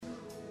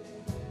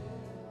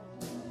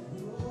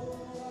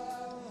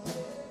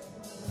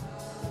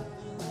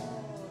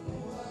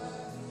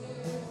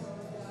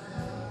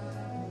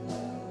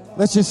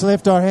Let's just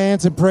lift our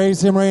hands and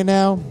praise Him right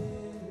now.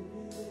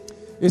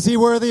 Is He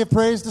worthy of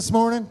praise this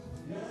morning?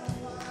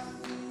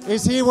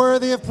 Is He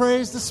worthy of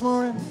praise this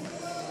morning?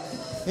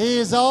 He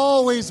is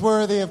always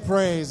worthy of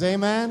praise.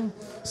 Amen.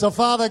 So,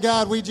 Father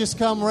God, we just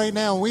come right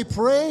now and we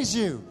praise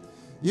You.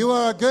 You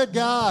are a good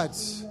God.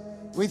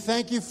 We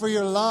thank You for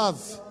Your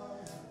love.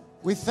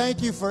 We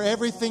thank You for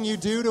everything You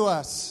do to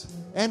us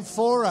and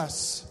for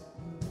us.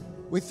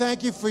 We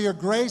thank You for Your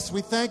grace.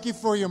 We thank You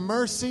for Your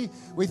mercy.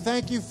 We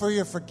thank You for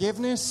Your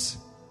forgiveness.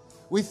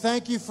 We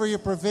thank You for Your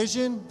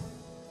provision.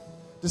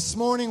 This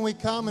morning we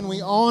come and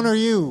we honor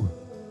You.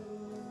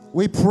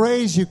 We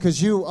praise You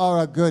because You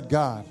are a good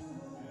God.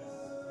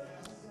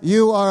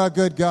 You are a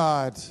good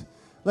God.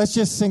 Let's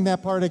just sing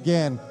that part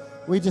again.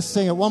 We just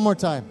sing it one more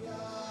time.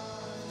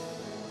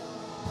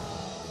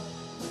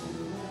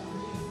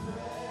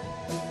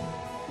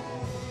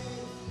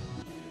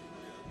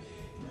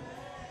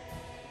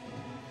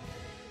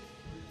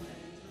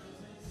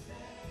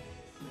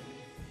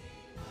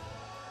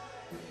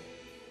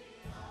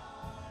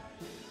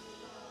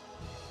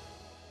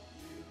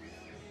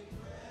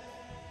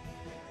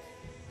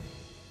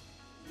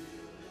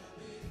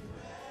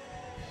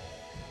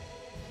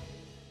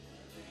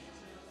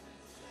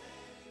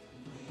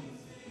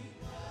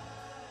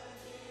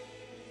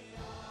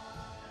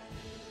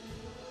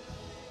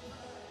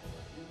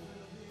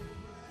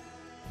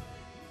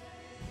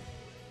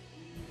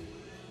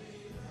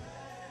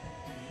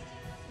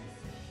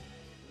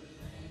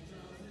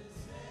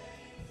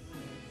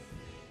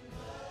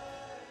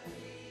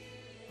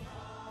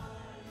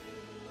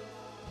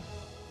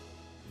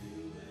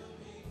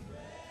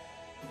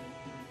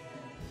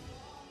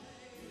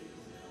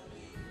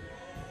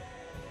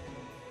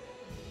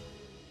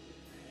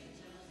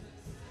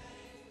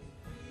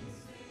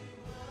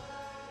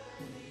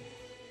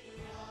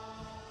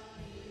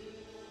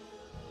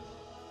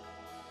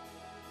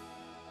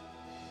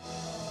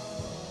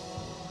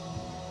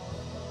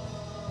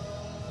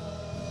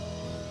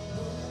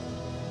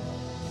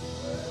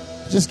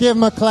 Just give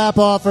Him a clap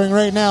offering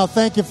right now.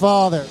 Thank You,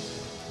 Father.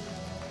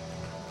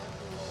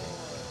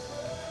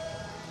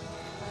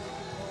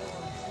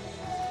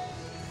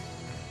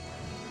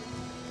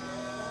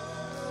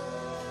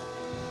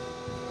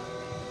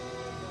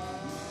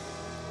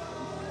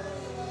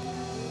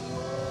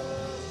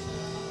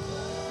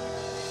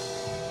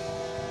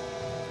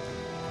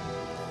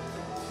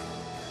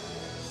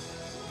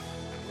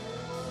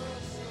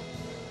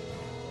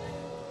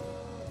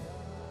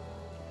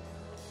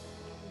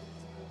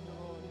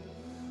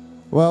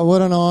 Well,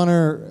 what an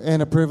honor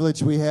and a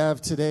privilege we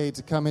have today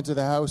to come into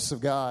the house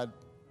of God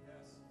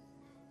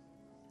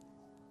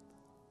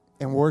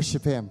and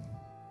worship Him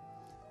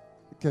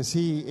because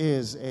He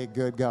is a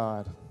good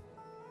God.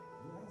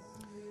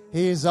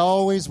 He is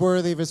always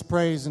worthy of His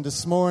praise. And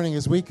this morning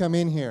as we come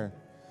in here,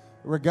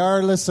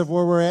 regardless of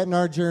where we're at in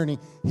our journey,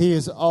 He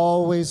is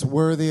always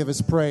worthy of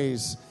His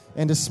praise.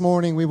 And this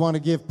morning we want to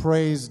give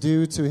praise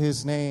due to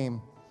His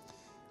name.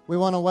 We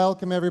want to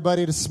welcome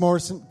everybody this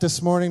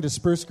morning to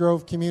Spruce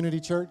Grove Community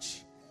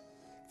Church.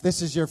 If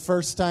this is your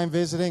first time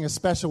visiting, a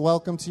special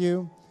welcome to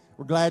you.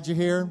 We're glad you're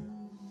here.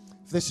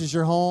 If this is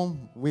your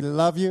home, we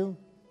love you.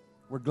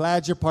 We're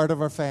glad you're part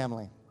of our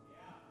family.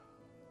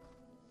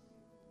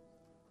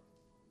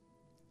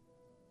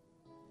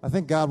 I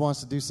think God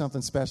wants to do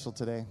something special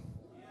today.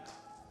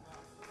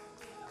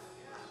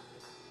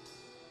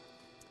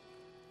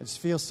 I just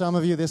feel some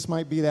of you, this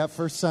might be that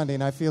first Sunday,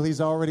 and I feel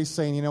He's already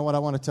saying, you know what, I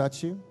want to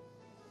touch you.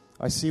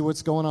 I see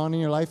what's going on in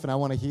your life, and I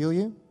want to heal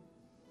you.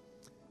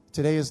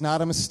 Today is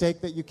not a mistake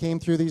that you came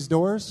through these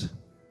doors.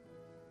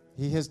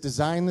 He has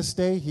designed this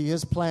day. He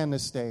has planned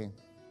this day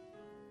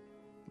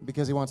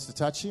because He wants to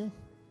touch you.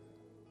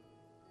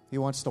 He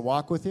wants to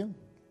walk with you,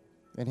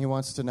 and He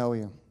wants to know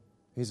you.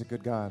 He's a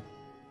good God.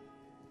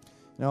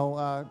 You know,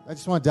 I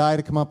just want Di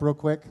to come up real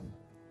quick.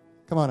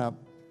 Come on up.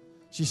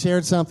 She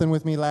shared something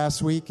with me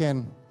last week,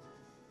 and,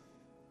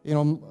 you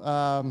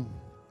know,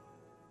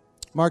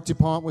 Mark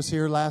DuPont was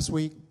here last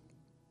week.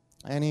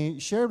 And he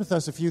shared with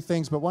us a few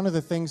things, but one of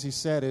the things he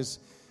said is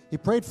he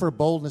prayed for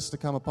boldness to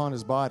come upon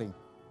his body.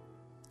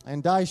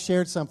 And Di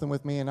shared something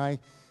with me, and I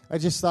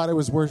just thought it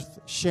was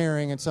worth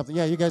sharing and something.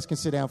 Yeah, you guys can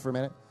sit down for a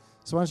minute.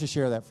 So why don't you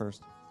share that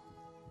first?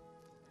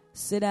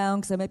 Sit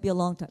down, because I might be a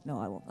long time. No,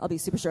 I won't. I'll be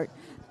super short.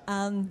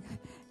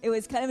 It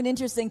was kind of an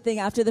interesting thing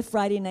after the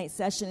Friday night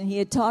session, and he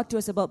had talked to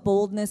us about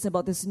boldness,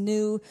 about this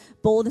new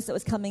boldness that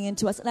was coming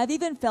into us. And I've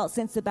even felt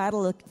since the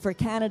battle for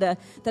Canada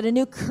that a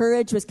new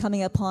courage was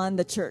coming upon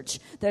the church,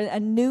 that a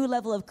new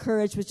level of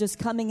courage was just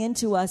coming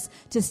into us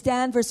to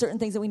stand for certain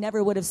things that we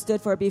never would have stood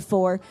for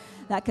before,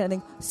 that kind of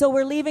thing. So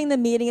we're leaving the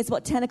meeting. It's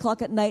about 10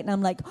 o'clock at night, and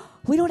I'm like,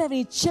 we don't have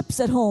any chips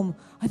at home.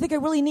 I think I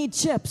really need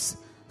chips.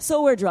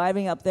 So we're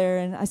driving up there,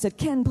 and I said,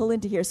 Ken, pull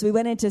into here. So we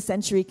went into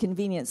Century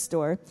Convenience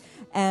Store,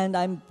 and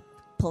I'm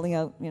pulling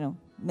out,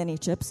 many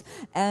chips.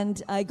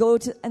 And I go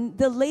to, and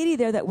the lady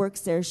there that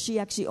works there, she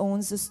actually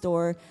owns the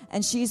store,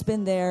 and she's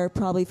been there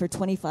probably for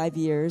 25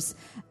 years.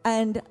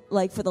 And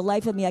like for the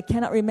life of me, I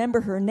cannot remember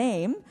her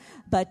name,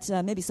 but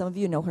maybe some of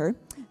you know her.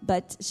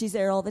 but she's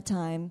there all the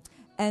time.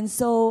 And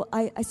so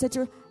I said to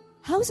her,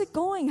 how's it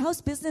going?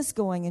 How's business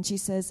going? And she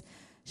says,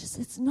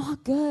 it's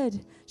not good.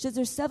 She says,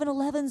 there's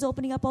 7-Elevens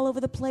opening up all over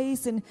the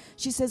place. And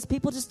she says,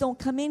 people just don't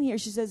come in here.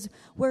 She says,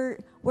 we're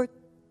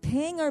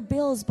paying our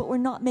bills, but we're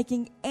not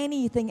making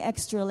anything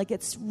extra. Like,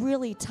 it's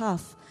really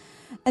tough.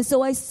 And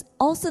so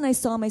all of a sudden I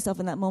saw myself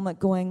in that moment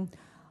going,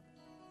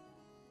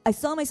 I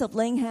saw myself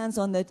laying hands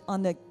on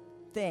the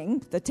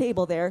thing, the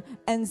table there,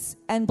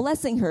 and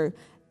blessing her.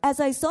 As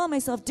I saw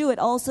myself do it,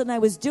 all of a sudden I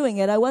was doing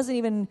it. I wasn't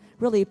even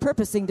really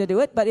purposing to do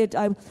it, but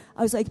I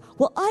was like,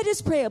 well, I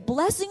just pray a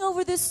blessing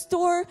over this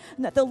store,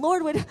 and that the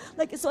Lord would,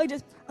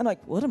 I'm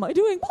like, what am I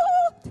doing?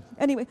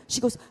 Anyway, she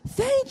goes,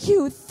 thank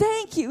you.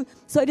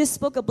 So I just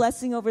spoke a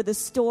blessing over the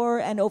store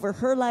and over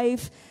her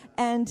life,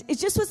 and it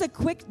just was a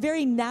quick,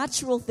 very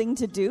natural thing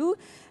to do,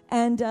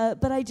 and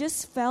but I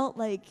just felt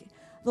like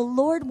the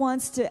Lord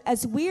wants to,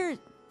 as we're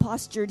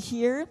postured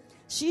here,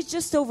 she's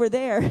just over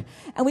there,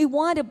 and we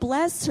want to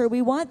bless her.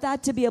 We want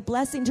that to be a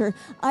blessing to her.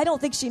 I don't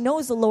think she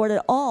knows the Lord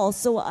at all,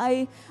 so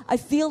I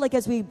feel like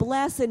as we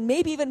bless and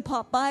maybe even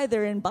pop by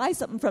there and buy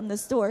something from the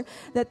store,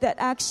 that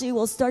actually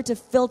will start to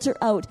filter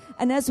out.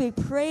 And as we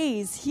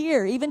praise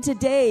here, even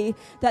today,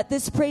 that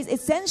this praise, it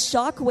sends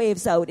shock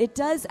waves out. It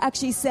does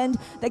actually send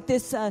like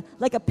this,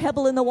 like a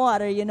pebble in the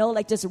water,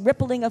 like just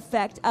rippling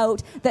effect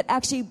out that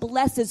actually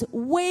blesses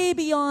way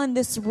beyond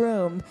this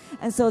room.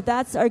 And so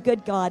that's our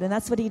good God, and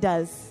that's what he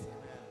does.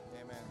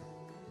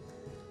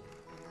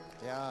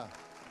 Yeah.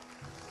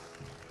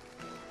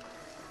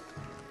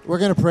 We're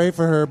going to pray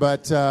for her,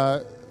 but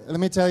let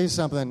me tell you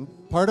something.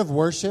 Part of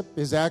worship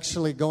is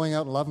actually going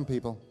out and loving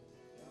people.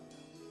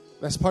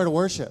 That's part of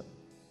worship,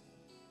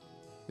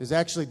 is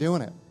actually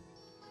doing it.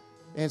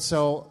 And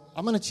so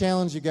I'm going to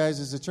challenge you guys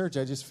as a church.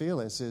 I just feel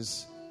this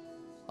is,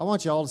 I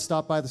want you all to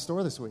stop by the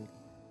store this week.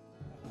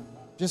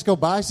 Just go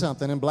buy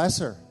something and bless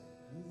her,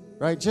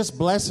 right? Just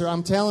bless her.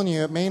 I'm telling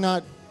you, it may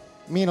not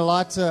mean a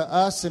lot to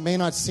us. It may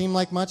not seem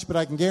like much, but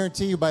I can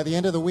guarantee you by the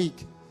end of the week,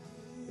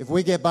 if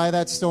we get by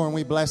that store and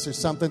we bless her,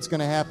 something's going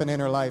to happen in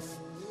her life.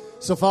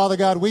 So, Father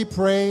God, we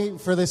pray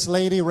for this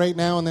lady right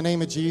now in the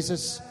name of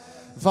Jesus.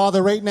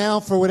 Father, right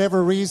now, for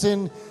whatever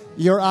reason,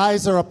 your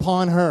eyes are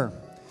upon her.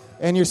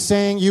 And you're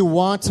saying you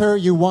want her,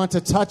 you want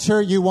to touch her,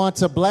 you want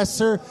to bless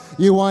her,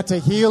 you want to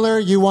heal her,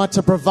 you want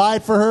to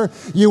provide for her,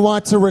 you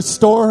want to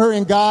restore her.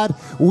 And God,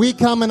 we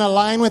come in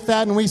line with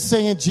that, and we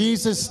say in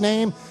Jesus'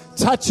 name,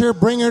 touch her,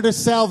 bring her to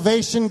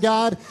salvation,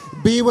 God.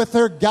 Be with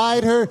her,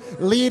 guide her,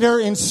 lead her,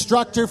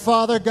 instruct her,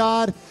 Father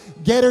God.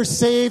 Get her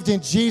saved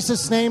in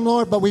Jesus' name,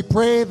 Lord. But we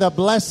pray the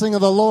blessing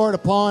of the Lord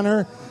upon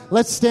her.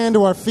 Let's stand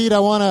to our feet. I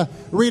want to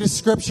read a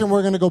scripture, and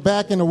we're going to go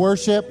back into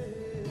worship.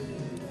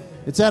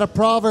 It's out of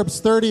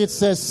Proverbs 30. It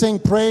says, sing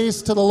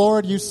praise to the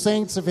Lord, you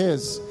saints of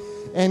his,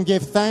 and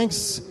give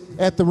thanks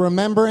at the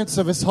remembrance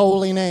of his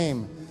holy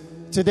name.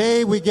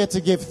 Today we get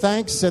to give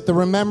thanks at the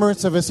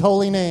remembrance of his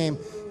holy name,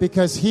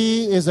 because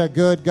he is a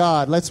good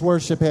God. Let's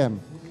worship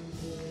him.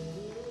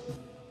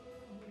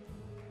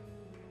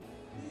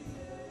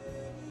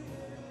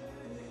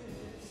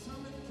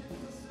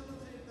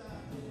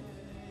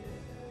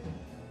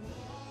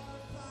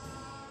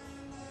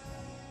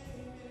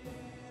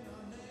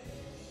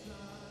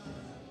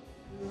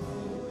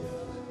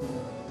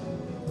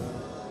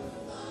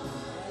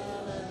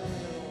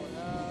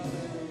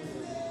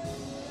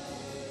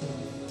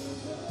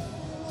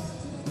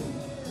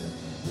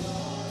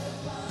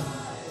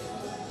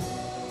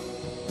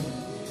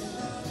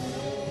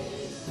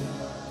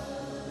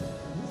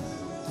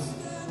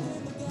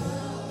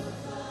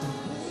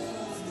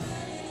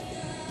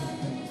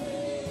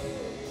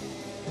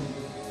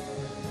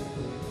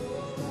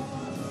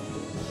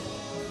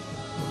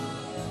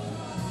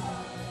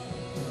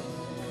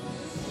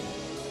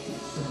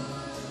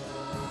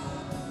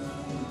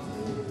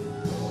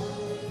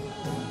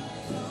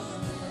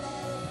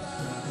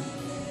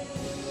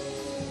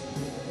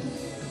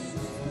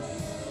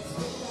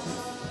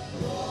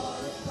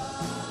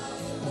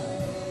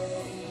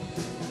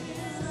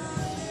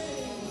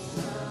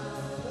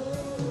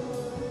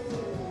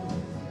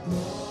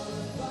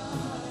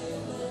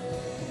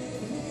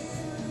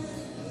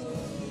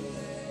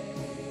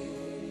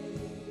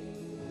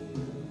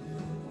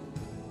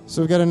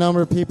 So we've got a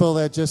number of people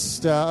that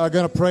just are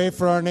going to pray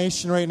for our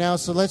nation right now.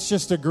 So let's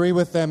just agree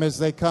with them as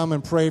they come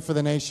and pray for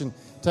the nation.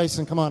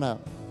 Tyson, come on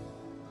out.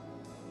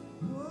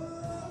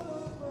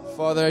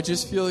 Father, I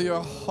just feel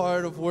your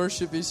heart of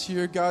worship is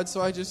here, God.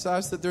 So I just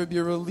ask that there would be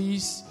a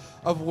release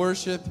of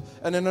worship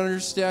and an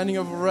understanding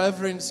of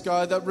reverence,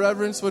 God. That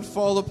reverence would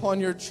fall upon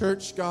your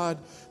church, God.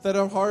 That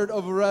a heart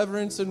of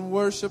reverence and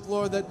worship,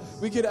 Lord, that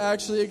we could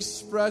actually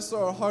express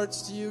our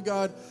hearts to you,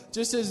 God.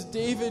 Just as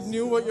David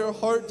knew what your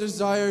heart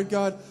desired,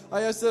 God,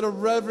 I ask that a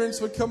reverence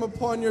would come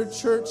upon your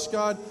church,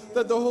 God.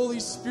 That the Holy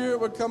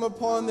Spirit would come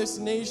upon this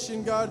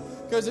nation, God.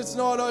 Because it's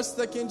not us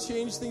that can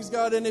change things,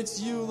 God, and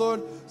it's you,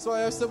 Lord. So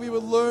I ask that we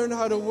would learn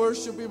how to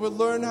worship. We would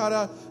learn how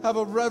to have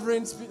a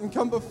reverence and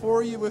come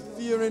before you with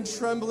fear and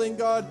trembling, trembling,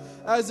 God,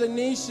 as a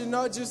nation,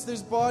 not just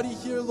this body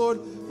here, Lord,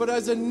 but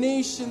as a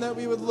nation, that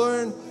we would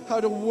learn how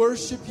to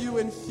worship you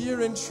in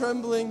fear and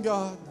trembling,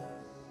 God.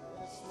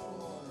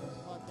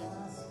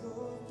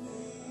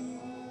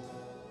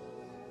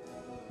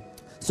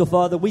 So,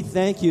 Father, we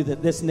thank you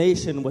that this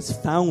nation was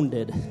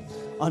founded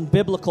on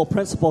biblical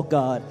principle,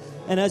 God.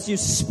 And as you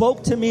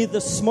spoke to me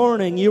this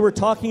morning, you were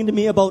talking to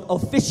me about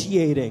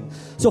officiating.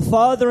 So,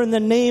 Father, in the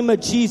name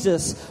of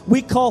Jesus,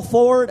 we call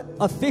forward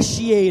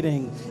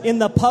officiating in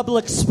the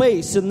public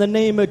space in the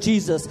name of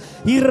Jesus.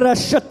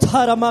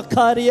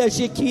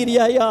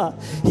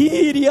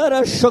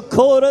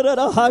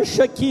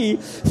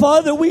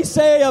 Father, we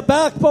say a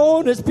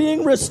backbone is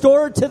being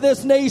restored to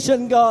this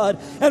nation, God.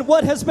 And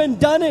what has been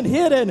done and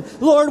hidden,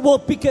 Lord, will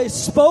be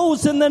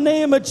exposed in the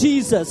name of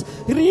Jesus.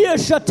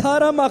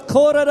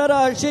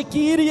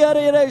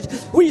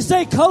 We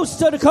say coast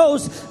to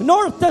coast,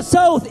 north to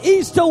south,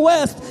 east to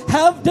west,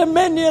 have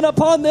dominion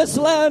upon this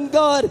land,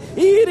 God.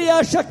 We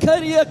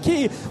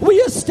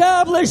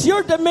establish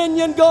your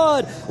dominion,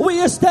 God. We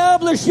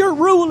establish your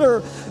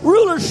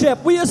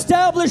rulership. We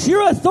establish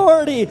your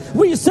authority.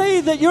 We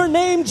say that your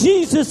name,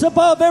 Jesus,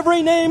 above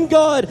every name,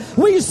 God.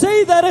 We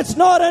say that it's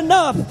not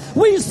enough.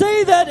 We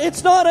say that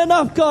it's not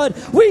enough, God.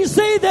 We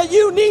say that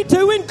you need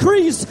to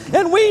increase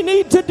and we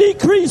need to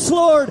decrease,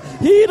 Lord.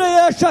 We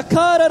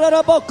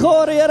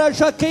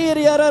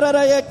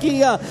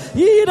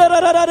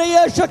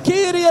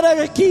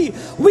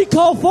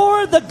call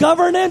for the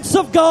governance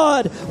of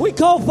God. We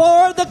call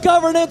for the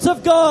governance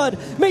of God.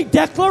 May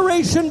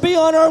declaration be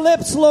on our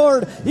lips,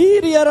 Lord.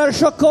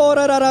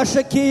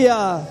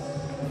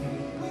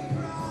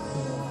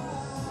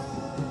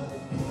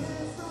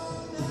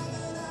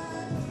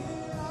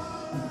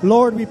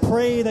 Lord, we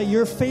pray that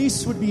your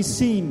face would be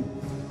seen,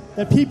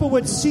 that people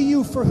would see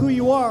you for who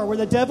you are, where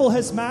the devil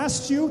has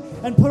masked you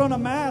and put on a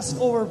mask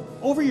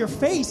over your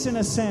face, in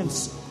a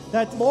sense.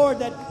 That, Lord,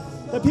 that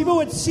people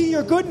would see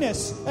your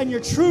goodness and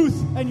your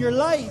truth and your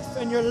life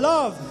and your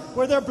love,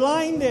 where they're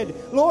blinded.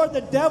 Lord,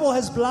 the devil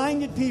has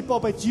blinded people,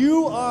 but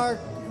you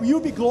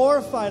be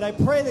glorified. I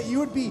pray that you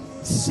would be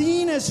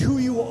seen as who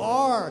you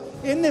are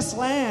in this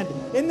land,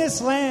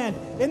 this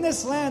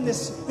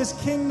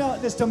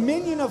kingdom, this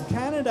dominion of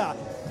Canada.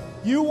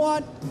 You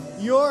want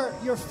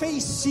your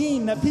face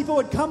seen, that people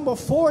would come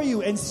before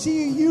you and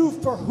see you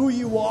for who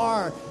you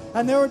are.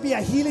 And there would be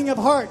a healing of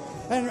heart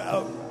and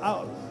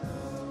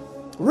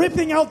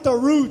ripping out the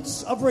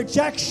roots of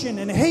rejection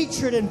and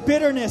hatred and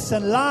bitterness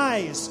and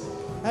lies.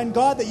 And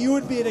God, that you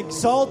would be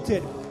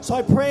exalted. So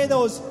I pray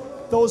those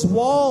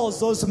walls,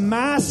 those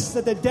masks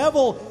that the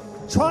devil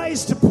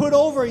tries to put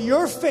over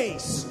your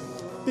face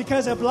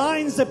because it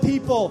blinds the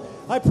people,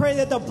 I pray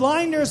that the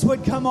blinders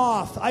would come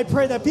off. I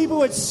pray that people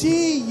would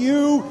see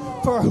you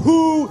for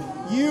who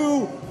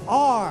you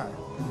are.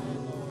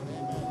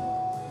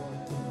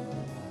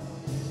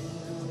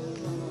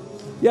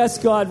 Yes,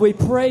 God, we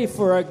pray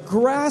for a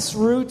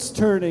grassroots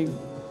turning.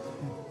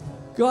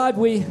 God,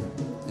 we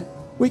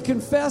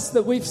confess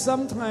that we've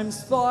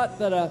sometimes thought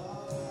that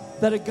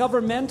a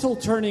governmental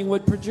turning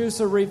would produce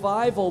a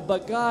revival,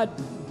 but God,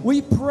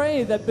 we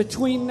pray that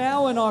between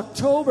now and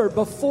October,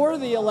 before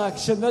the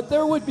election, that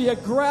there would be a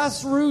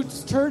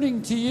grassroots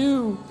turning to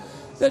you,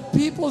 that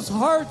people's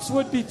hearts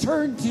would be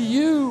turned to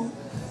you,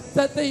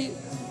 that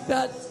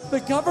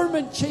the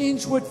government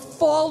change would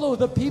follow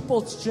the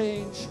people's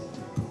change.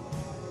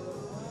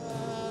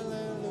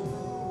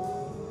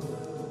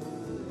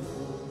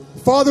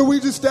 Father, we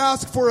just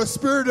ask for a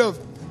spirit of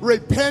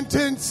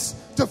repentance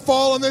to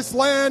fall on this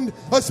land,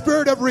 a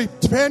spirit of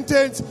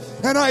repentance.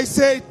 And I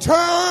say,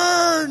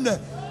 turn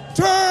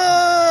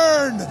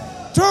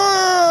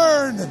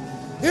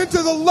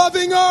into the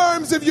loving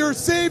arms of your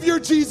Savior,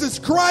 Jesus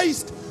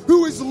Christ,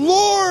 who is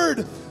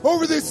Lord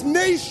over this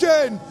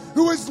nation,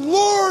 who is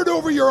Lord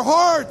over your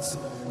hearts,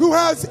 who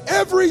has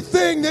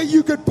everything that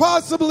you could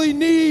possibly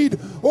need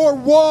or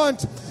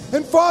want.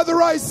 And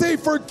Father, I say,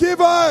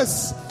 forgive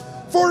us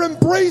for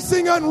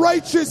embracing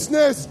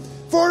unrighteousness,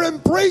 for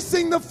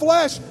embracing the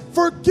flesh.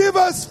 Forgive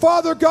us,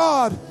 Father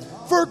God.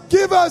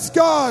 Forgive us,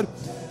 God.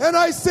 And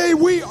I say,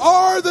 we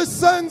are the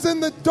sons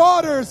and the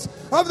daughters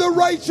of the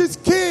righteous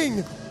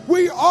King.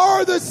 We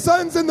are the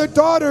sons and the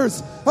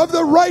daughters of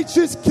the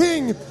righteous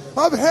King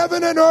of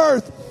heaven and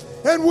earth.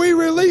 And we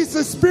release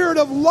the spirit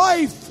of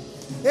life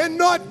and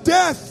not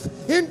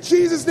death. In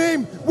Jesus'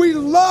 name, we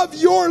love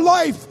your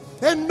life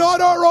and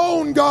not our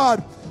own,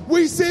 God.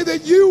 We say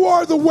that you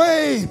are the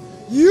way,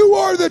 you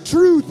are the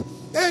truth,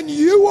 and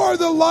you are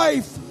the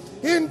life.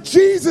 In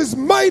Jesus'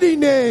 mighty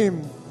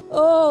name.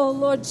 Oh,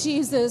 Lord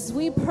Jesus,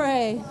 we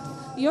pray.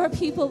 Your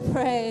people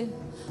pray.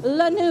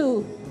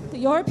 Lanu,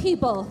 your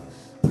people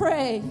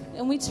pray.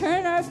 And we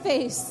turn our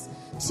face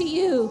to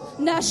you,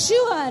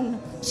 Nashuan,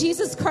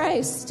 Jesus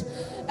Christ.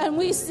 And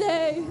we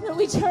say that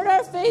we turn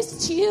our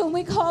face to you and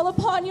we call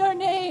upon your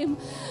name,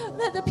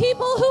 that the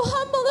people who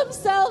humble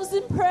themselves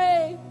and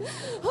pray,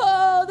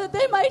 that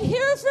they might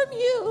hear from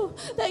you,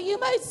 that you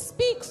might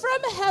speak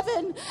from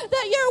heaven,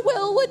 that your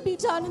will would be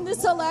done in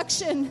this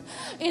election,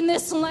 in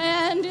this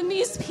land, in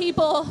these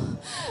people,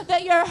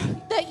 that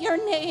your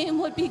name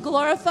would be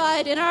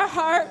glorified in our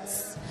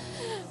hearts,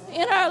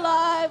 in our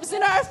lives,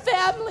 in our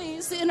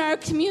families, in our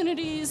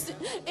communities,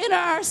 in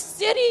our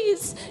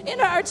cities, in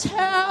our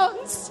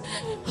towns.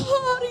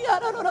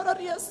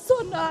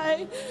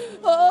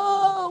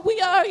 Oh,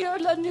 we are your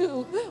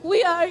Lanu.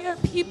 We are your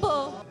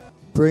people.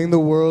 Bring the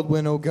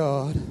whirlwind, O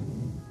God.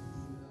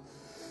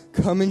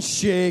 Come and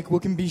shake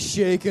what can be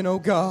shaken, O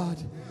God.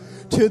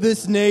 To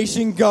this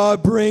nation,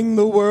 God, bring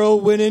the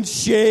whirlwind and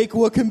shake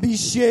what can be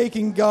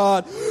shaken,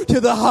 God. To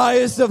the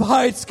highest of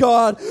heights,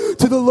 God.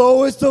 To the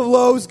lowest of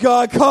lows,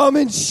 God. Come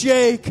and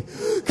shake.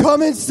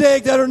 Come and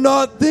shake that are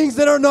not things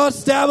that are not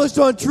established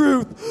on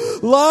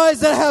truth. Lies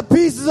that have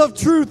pieces of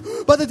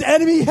truth, but the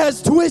enemy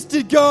has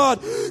twisted, God.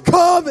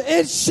 Come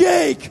and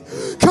shake.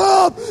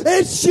 Come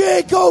and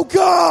shake, oh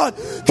God.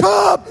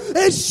 Come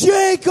and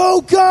shake, oh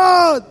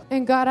God.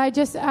 And God, I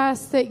just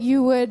ask that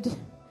you would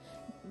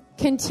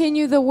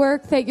continue the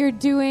work that you're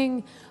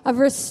doing of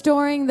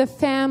restoring the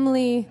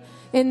family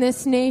in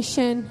this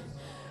nation.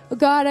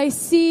 God, I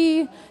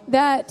see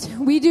that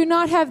we do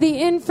not have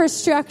the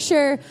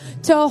infrastructure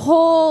to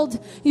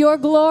hold your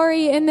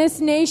glory in this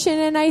nation.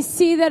 And I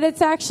see that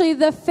it's actually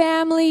the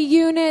family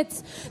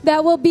units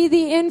that will be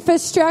the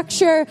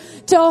infrastructure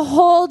to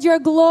hold your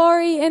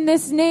glory in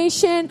this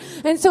nation.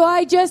 And so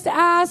I just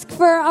ask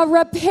for a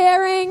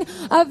repairing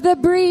of the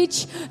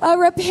breach, a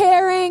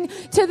repairing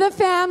to the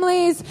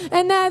families,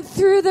 and that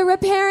through the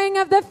repairing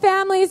of the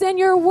families and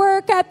your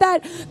work at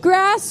that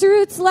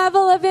grassroots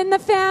level of in the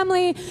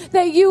family,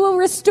 that you will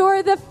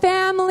restore the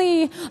family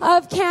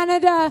of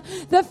Canada,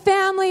 the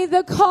family,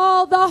 the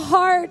call, the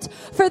heart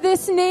for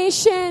this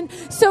nation.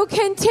 So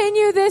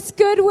continue this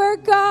good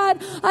work, God.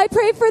 I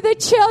pray for the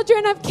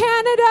children of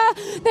Canada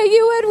that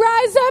you would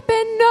rise up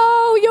and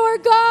know your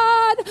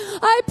God.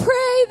 I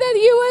pray that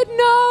you would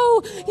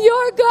know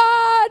your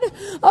God.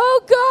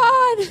 Oh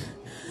God,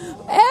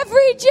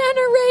 every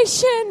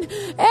generation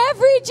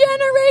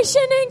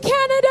in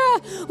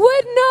Canada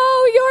would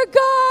know your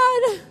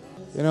God.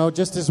 You know,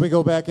 just as we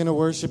go back into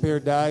worship here,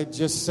 Di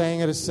just sang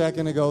it a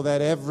second ago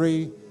that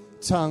every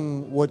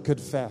tongue would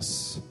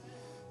confess.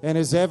 And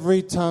as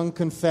every tongue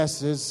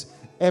confesses,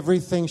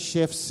 everything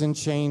shifts and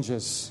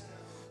changes.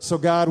 So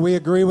God, we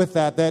agree with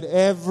that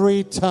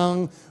every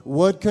tongue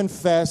would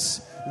confess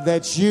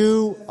that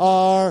you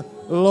are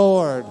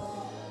Lord.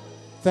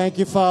 Thank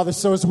you, Father.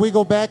 So as we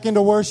go back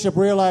into worship,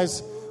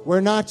 realize we're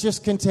not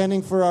just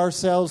contending for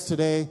ourselves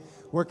today,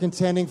 we're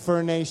contending for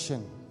a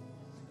nation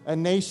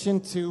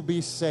to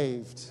be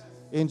saved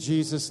in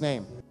Jesus'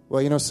 name.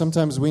 Well, you know,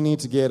 sometimes we need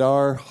to get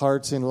our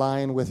hearts in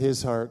line with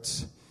his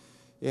heart.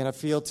 And I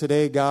feel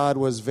today God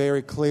was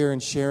very clear in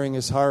sharing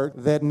his heart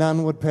that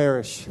none would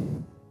perish.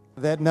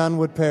 That none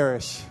would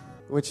perish,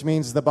 which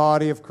means the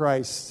body of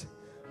Christ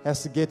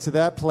has to get to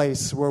that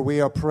place where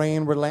we are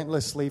praying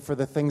relentlessly for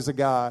the things of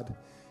God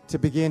to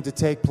begin to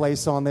take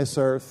place on this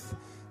earth.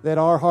 That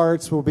our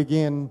hearts will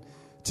begin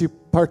to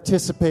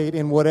participate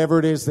in whatever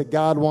it is that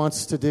God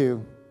wants to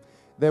do.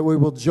 That we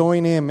will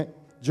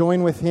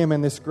join with him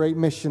in this great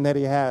mission that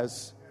he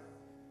has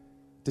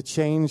to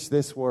change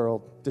this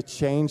world, to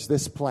change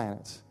this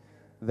planet,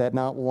 that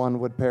not one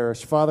would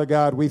perish. Father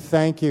God, we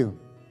thank you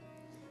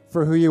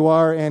for who you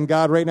are. And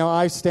God, right now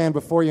I stand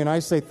before you and I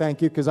say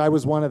thank you because I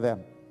was one of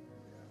them.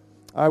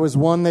 I was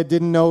one that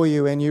didn't know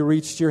you and you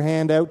reached your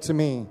hand out to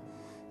me.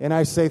 And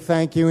I say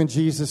thank you in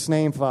Jesus'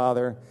 name,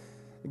 Father.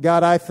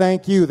 God, I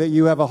thank you that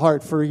you have a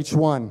heart for each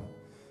one.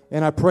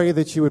 And I pray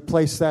that you would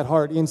place that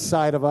heart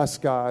inside of us,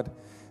 God.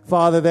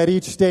 Father, that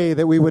each day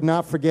that we would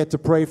not forget to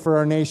pray for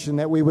our nation,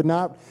 that we would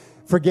not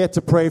forget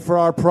to pray for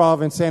our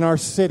province and our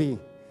city.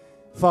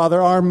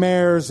 Father, our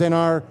mayors and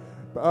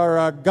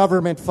our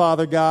government,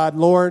 Father God.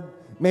 Lord,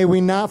 may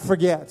we not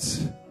forget,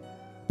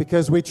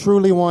 because we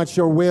truly want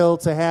your will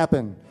to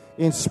happen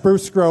in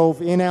Spruce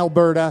Grove, in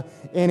Alberta,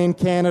 and in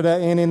Canada,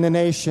 and in the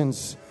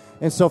nations.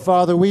 And so,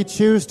 Father, we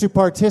choose to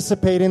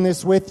participate in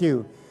this with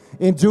you,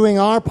 in doing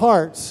our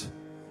part,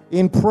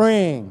 in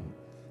praying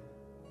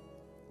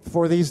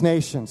for these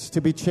nations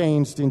to be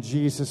changed in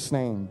Jesus'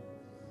 name.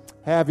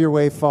 Have your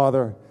way,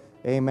 Father.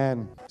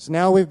 Amen. So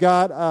now we've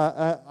got,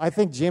 I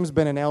think Jim's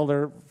been an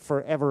elder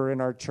forever in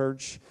our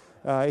church.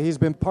 He's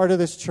been part of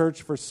this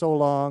church for so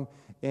long,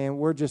 and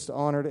we're just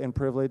honored and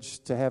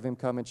privileged to have him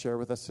come and share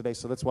with us today.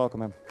 So let's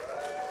welcome him.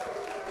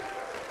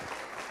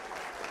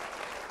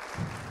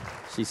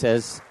 She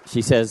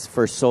says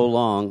for so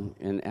long,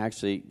 and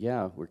actually,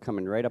 yeah, we're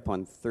coming right up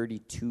on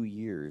 32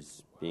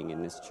 years being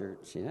in this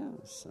church. Yeah,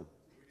 so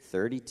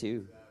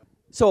 32.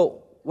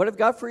 So what I've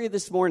got for you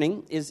this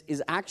morning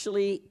is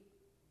actually,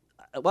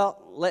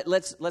 well,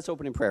 let's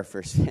open in prayer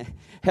first.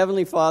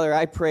 Heavenly Father,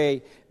 I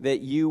pray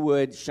that you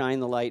would shine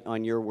the light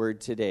on your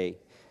word today,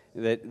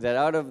 that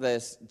out of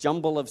this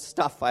jumble of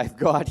stuff I've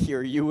got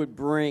here, you would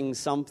bring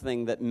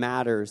something that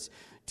matters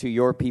to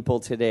your people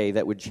today,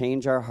 that would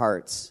change our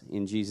hearts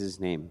in Jesus'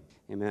 name.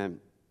 Amen.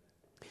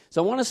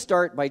 So I want to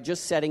start by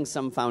just setting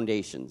some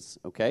foundations,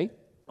 okay?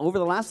 Over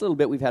the last little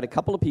bit, we've had a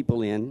couple of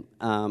people in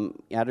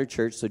at our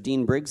church. So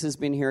Dean Briggs has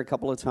been here a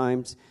couple of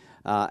times,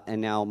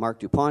 and now Mark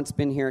DuPont's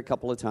been here a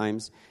couple of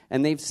times.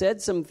 And they've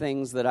said some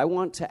things that I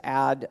want to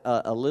add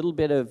a little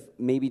bit of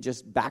maybe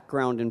just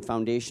background and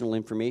foundational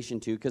information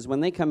to, because when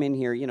they come in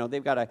here, you know,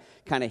 they've got to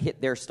kind of hit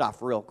their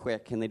stuff real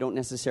quick, and they don't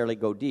necessarily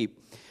go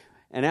deep.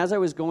 And as I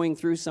was going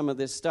through some of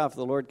this stuff,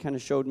 the Lord kind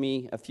of showed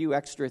me a few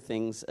extra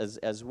things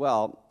as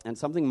well. And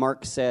something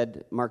Mark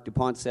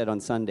DuPont said on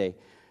Sunday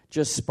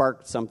just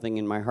sparked something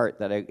in my heart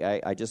that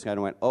I just kind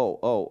of went,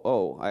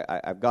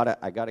 I've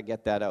got to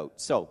get that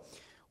out. So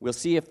we'll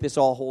see if this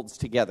all holds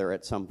together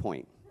at some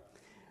point.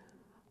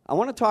 I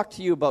want to talk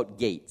to you about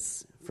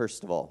gates,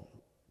 first of all.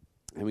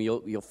 I mean,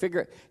 you'll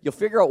figure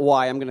out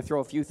why. I'm going to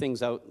throw a few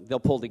things out. They'll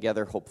pull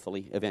together,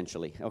 hopefully,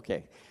 eventually.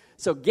 Okay.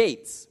 So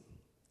gates.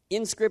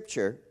 In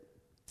Scripture,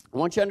 I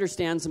want you to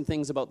understand some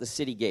things about the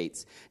city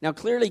gates. Now,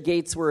 clearly,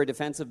 gates were a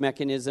defensive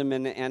mechanism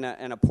and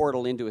a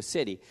portal into a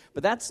city.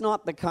 But that's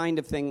not the kind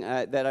of thing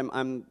that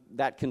I'm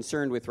that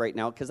concerned with right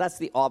now, because that's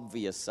the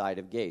obvious side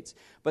of gates.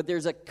 But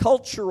there's a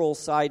cultural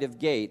side of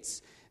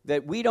gates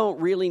that we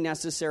don't really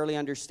necessarily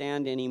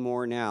understand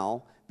anymore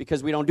now,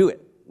 because we don't do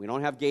it. We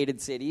don't have gated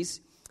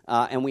cities,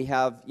 and we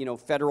have, you know,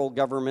 federal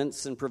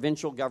governments and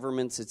provincial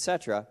governments,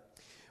 etc.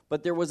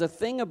 But there was a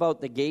thing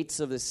about the gates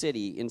of the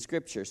city in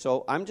Scripture.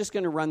 So I'm just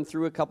going to run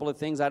through a couple of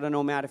things. I don't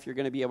know, Matt, if you're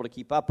going to be able to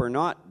keep up or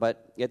not,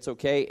 but it's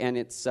okay, and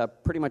it's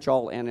pretty much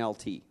all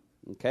NLT,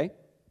 okay?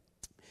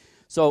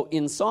 So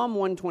in Psalm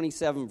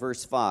 127,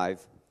 verse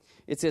 5,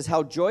 it says,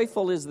 "How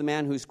joyful is the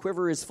man whose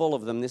quiver is full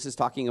of them." This is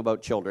talking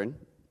about children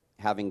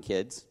having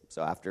kids.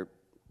 So after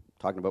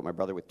talking about my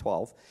brother with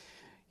 12,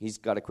 he's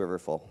got a quiver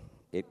full.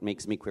 It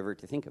makes me quiver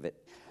to think of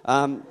it.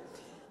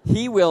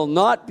 "He will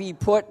not be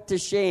put to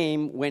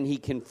shame when he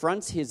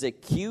confronts his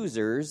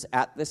accusers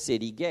at the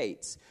city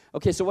gates."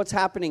 Okay, so what's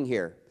happening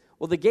here?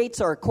 Well, the gates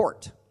are a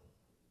court.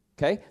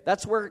 Okay?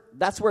 That's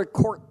where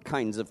court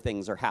kinds of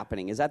things are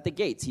happening, is at the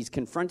gates. He's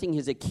confronting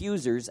his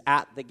accusers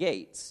at the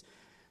gates.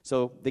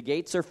 So the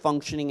gates are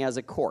functioning as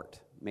a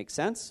court. Make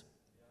sense?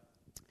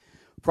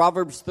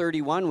 Proverbs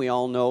 31, we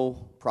all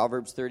know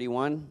Proverbs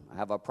 31. I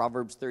have a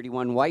Proverbs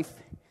 31 wife.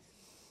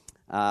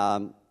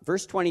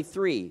 Verse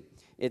 23.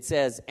 It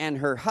says, "And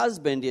her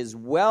husband is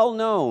well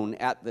known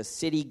at the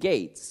city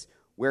gates,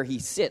 where he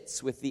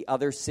sits with the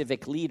other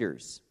civic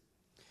leaders."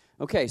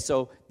 Okay,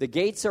 so the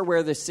gates are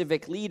where the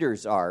civic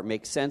leaders are.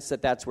 Makes sense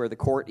that that's where the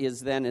court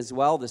is then as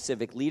well. The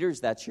civic leaders,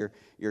 that's your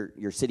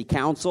city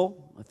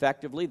council,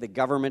 effectively. The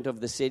government of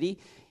the city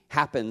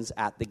happens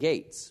at the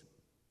gates.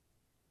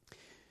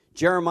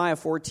 Jeremiah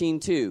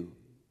 14:2,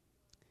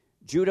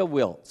 "Judah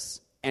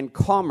wilts, and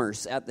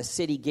commerce at the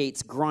city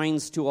gates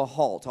grinds to a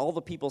halt. All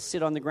the people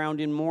sit on the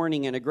ground in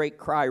mourning, and a great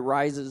cry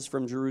rises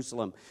from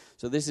Jerusalem."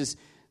 So this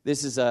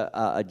is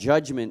a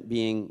judgment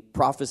being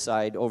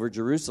prophesied over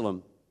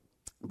Jerusalem.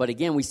 But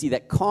again, we see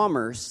that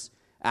commerce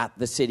at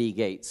the city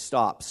gates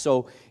stops.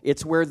 So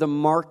it's where the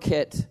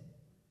market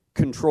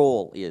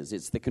control is.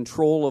 It's the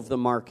control of the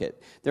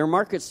market. There are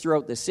markets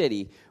throughout the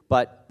city,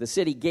 but the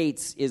city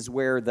gates is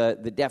where the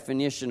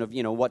definition of,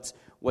 you know,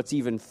 what's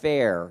even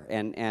fair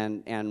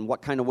and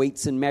what kind of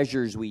weights and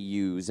measures we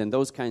use and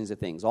those kinds of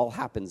things all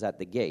happens at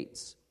the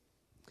gates.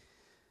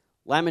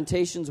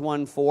 Lamentations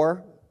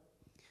 1:4,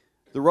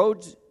 "The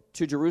roads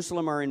to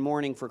Jerusalem are in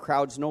mourning, for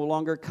crowds no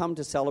longer come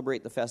to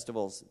celebrate the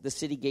festivals. The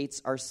city gates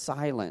are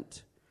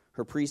silent.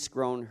 Her priests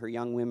groan, her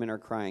young women are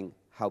crying,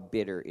 how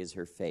bitter is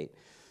her fate."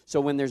 So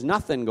when there's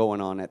nothing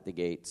going on at the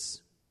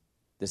gates,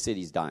 the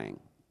city's dying.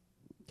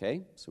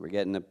 Okay, so we're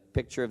getting a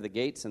picture of the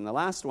gates. And the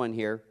last one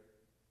here,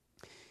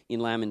 in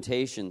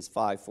Lamentations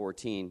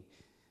 5:14,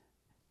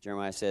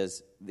 Jeremiah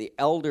says, "The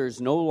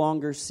elders no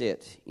longer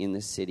sit in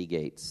the city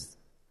gates,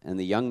 and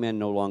the young men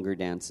no longer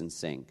dance and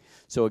sing."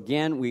 So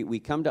again, we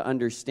come to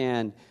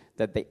understand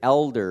that the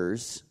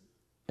elders,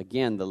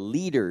 again, the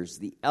leaders,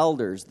 the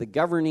elders, the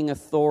governing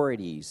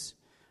authorities,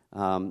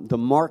 the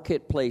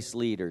marketplace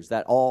leaders,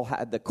 that all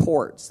the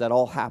courts, that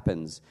all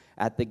happens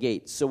at the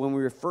gates. So when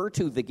we refer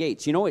to the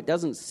gates, you know, it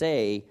doesn't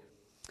say,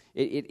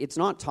 it's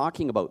not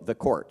talking about the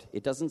court.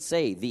 It doesn't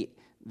say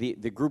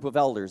the group of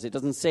elders. It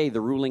doesn't say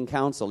the ruling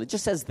council. It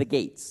just says the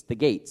gates,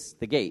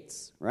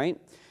 right?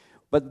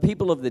 But the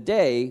people of the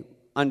day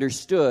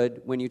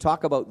understood when you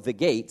talk about the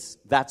gates,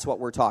 that's what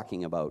we're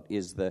talking about,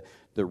 is the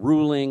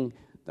ruling,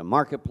 the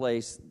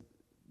marketplace,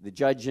 the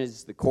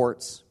judges, the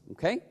courts,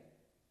 okay?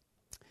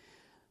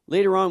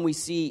 Later on, we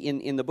see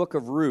in the book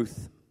of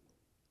Ruth,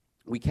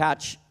 we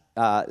catch,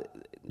 rather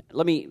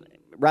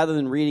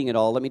than reading it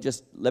all, let me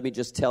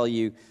just tell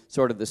you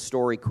sort of the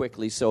story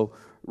quickly. So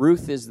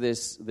Ruth is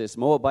this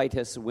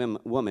Moabitess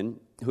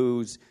woman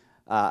who's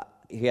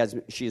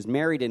she has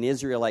married an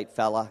Israelite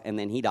fella, and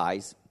then he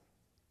dies.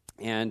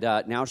 And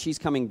now she's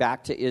coming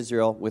back to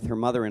Israel with her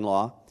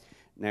mother-in-law,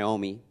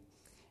 Naomi.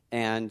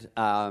 And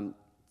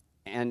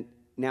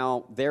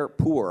now they're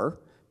poor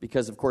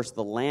because, of course,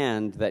 the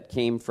land that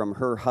came from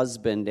her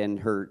husband and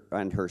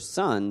her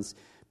sons,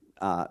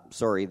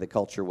 the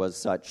culture was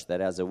such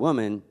that as a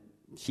woman,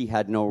 she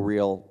had no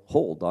real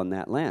hold on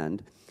that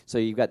land. So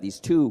you've got these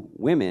two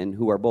women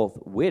who are both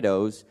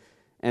widows,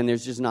 and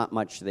there's just not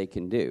much they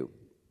can do.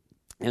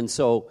 And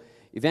so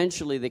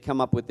eventually they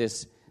come up with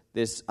this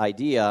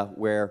idea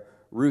where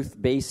Ruth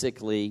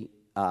basically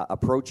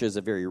approaches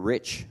a very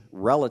rich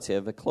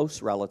relative, a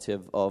close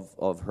relative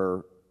of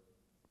her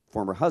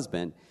former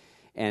husband,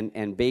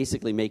 and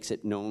basically makes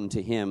it known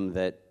to him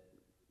that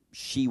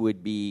she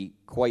would be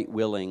quite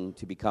willing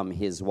to become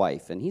his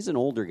wife. And he's an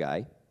older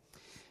guy,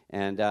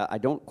 and I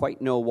don't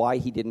quite know why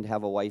he didn't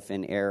have a wife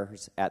and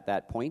heirs at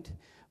that point,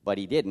 but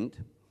he didn't.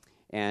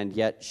 And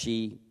yet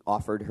she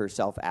offered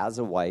herself as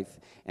a wife,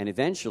 and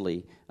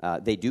eventually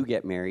they do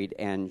get married,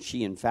 and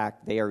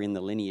they are in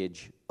the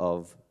lineage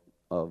of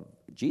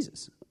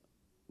Jesus.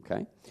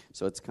 Okay?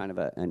 So it's kind of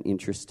an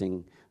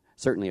interesting,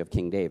 certainly of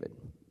King David.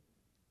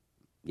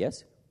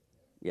 Yes?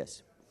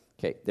 Yes.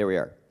 Okay, there we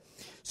are.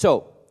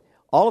 So,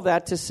 all of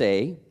that to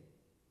say,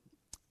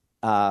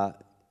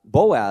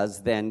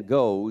 Boaz then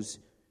goes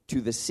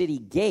to the city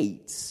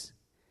gates,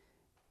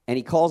 and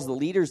he calls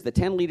the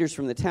 10 leaders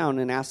from the town,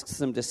 and asks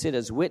them to sit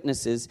as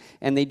witnesses,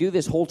 and they do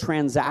this whole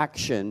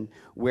transaction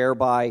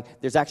whereby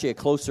there's actually a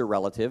closer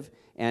relative,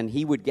 and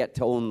he would get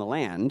to own the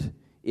land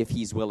if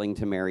he's willing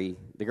to marry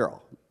the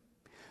girl.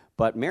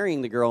 But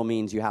marrying the girl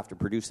means you have to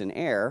produce an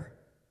heir,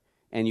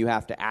 and you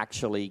have to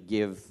actually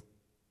give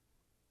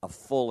a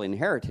full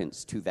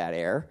inheritance to that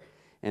heir,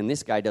 and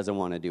this guy doesn't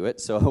want to do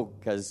it,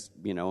 because,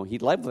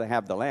 he'd love to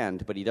have the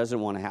land, but he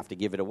doesn't want to have to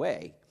give it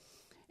away.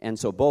 And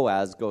so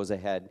Boaz goes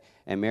ahead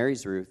and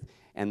marries Ruth,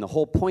 and the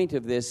whole point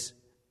of this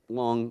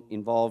long,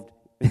 involved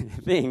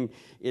thing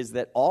is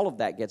that all of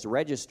that gets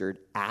registered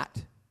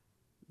at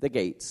the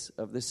gates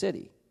of the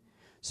city.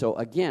 So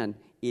again,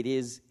 it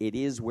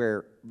is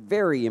where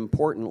very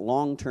important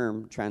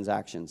long-term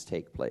transactions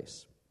take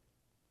place.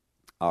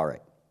 All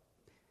right,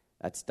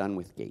 that's done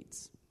with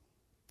gates.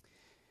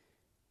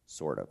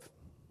 Sort of.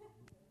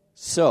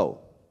 So,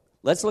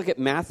 let's look at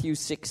Matthew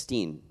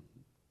 16,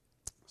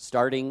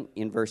 starting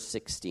in verse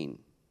 16.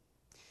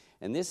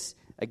 And this,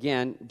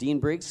 again, Dean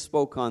Briggs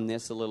spoke on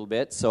this a little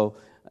bit,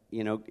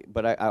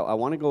 but I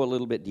want to go a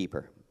little bit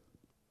deeper.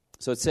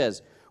 So it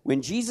says,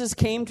 when Jesus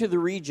came to the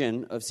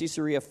region of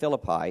Caesarea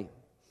Philippi,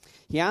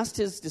 he asked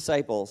his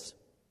disciples,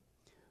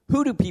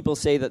 who do people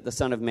say that the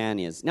Son of Man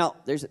is? Now,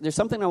 there's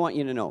something I want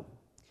you to know.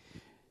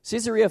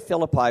 Caesarea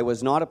Philippi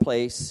was not a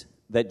place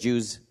that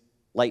Jews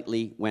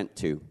lightly went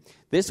to.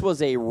 This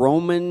was a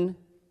Roman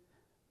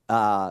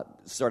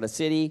sort of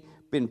city,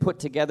 been put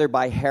together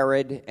by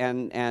Herod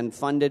and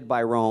funded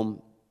by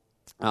Rome.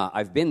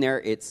 I've been there.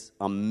 It's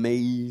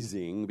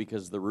amazing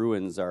because the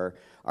ruins are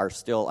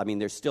still,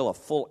 there's still a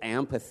full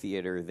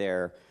amphitheater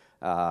there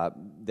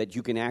that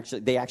you can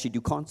they actually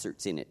do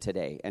concerts in it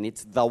today, and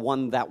it's the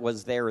one that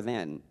was there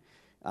then.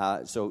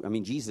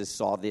 Jesus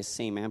saw this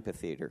same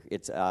amphitheater.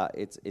 It's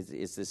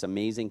this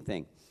amazing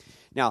thing.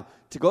 Now,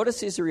 to go to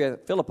Caesarea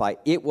Philippi,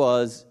 it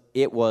was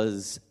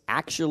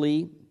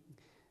actually,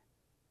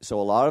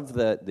 so a lot of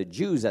the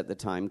Jews at the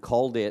time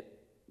called it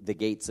the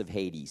gates of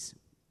Hades.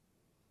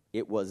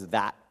 It was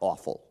that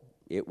awful.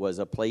 It was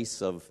a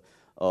place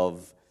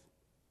of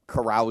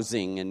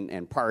carousing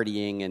and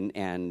partying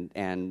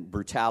and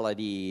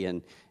brutality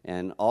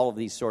and all of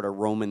these sort of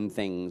Roman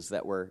things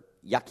that were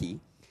yucky.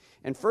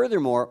 And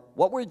furthermore,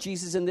 what were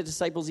Jesus and the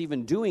disciples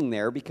even doing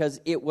there?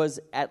 Because it was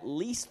at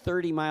least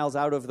 30 miles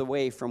out of the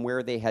way from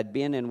where they had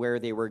been and where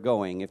they were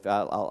going. If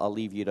I'll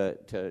leave you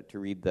to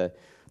read the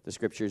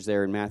scriptures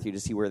there in Matthew to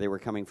see where they were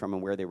coming from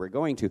and where they were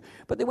going to.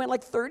 But they went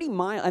like 30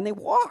 miles, and they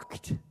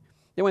walked.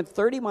 They went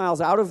 30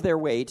 miles out of their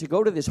way to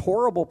go to this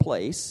horrible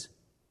place.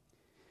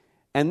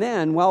 And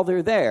then, while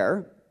they're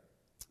there,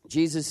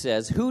 Jesus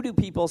says, who do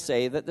people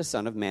say that the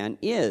Son of Man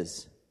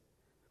is?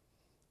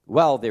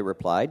 Well, they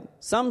replied,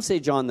 some say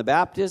John the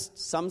Baptist,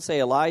 some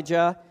say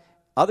Elijah,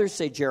 others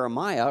say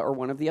Jeremiah or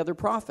one of the other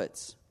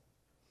prophets.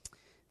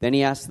 Then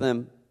he asked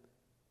them,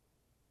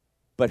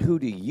 but who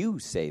do you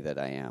say that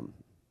I am?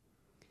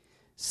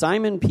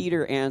 Simon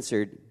Peter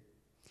answered,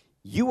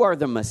 you are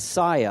the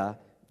Messiah,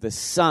 the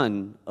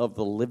Son of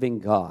the living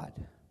God.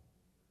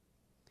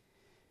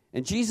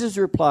 And Jesus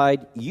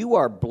replied, you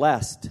are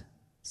blessed,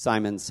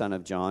 Simon, son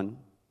of John,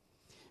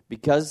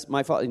 because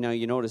my Father, now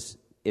you notice,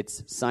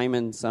 it's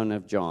Simon, son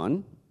of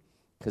John,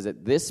 because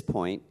at this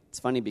point, it's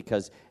funny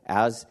because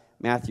as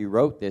Matthew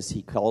wrote this,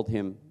 he called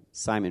him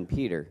Simon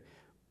Peter.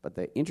 But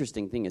the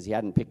interesting thing is he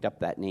hadn't picked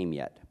up that name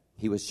yet.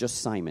 He was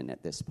just Simon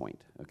at this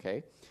point,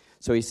 okay?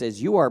 So he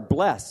says, you are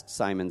blessed,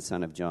 Simon,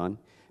 son of John,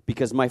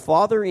 because my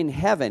Father in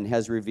heaven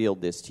has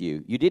revealed this to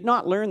you. You did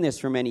not learn this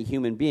from any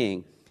human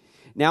being.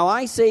 Now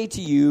I say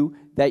to you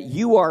that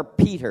you are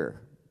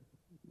Peter,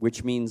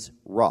 which means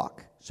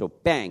rock. So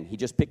bang, he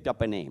just picked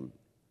up a name.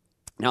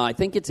 Now, I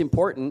think it's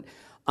important.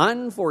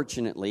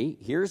 Unfortunately,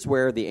 here's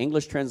where the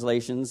English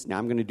translations, now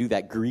I'm going to do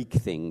that Greek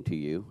thing to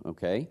you,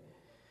 okay?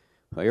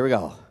 Well, here we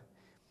go.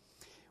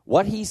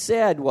 What he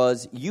said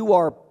was, you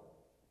are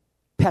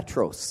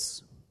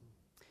Petros.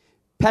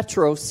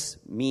 Petros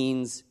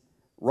means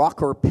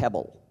rock or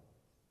pebble.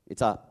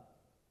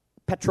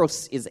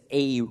 Petros is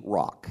a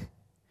rock.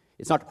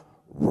 It's not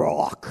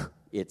rock.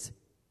 It's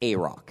a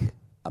rock,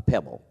 a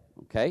pebble,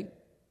 okay?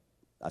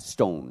 A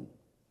stone.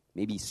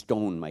 Maybe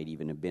stone might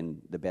even have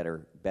been the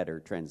better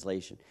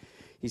translation.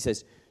 He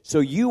says, so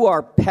you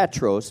are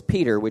Petros,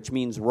 Peter, which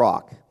means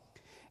rock.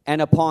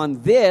 And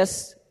upon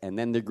this, and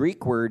then the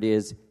Greek word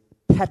is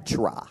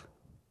Petra.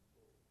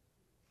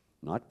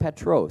 Not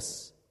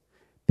Petros.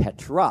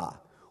 Petra,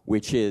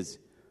 which is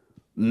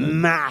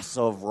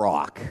massive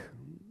rock,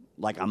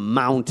 like a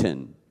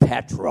mountain.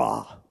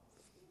 Petra.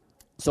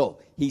 So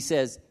he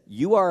says,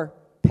 you are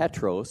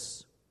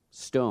Petros,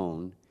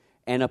 stone,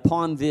 and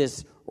upon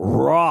this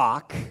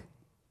rock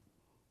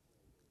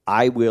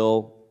I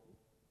will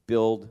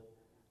build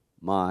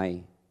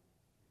my,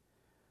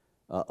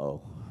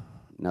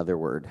 another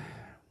word. It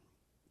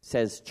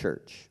says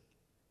church.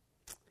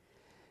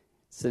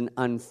 It's an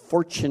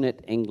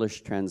unfortunate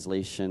English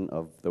translation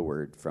of the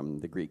word from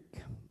the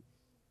Greek.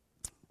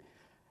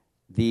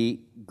 The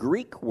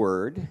Greek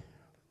word,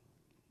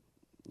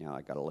 now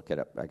I got to look it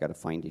up, I got to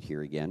find it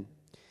here again.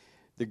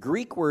 The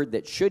Greek word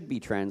that should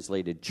be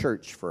translated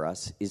church for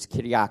us is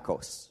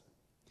Kyriakos.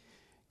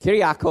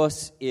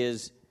 Kyriakos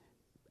is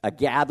a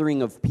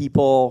gathering of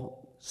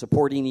people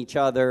supporting each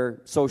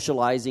other,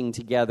 socializing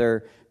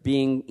together,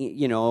 being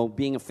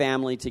a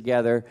family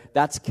together.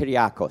 That's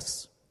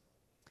Kyriakos.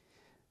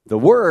 The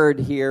word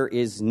here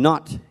is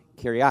not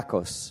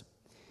Kyriakos.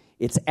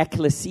 It's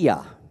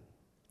ekklesia.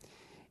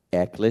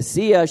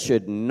 Ekklesia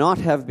should not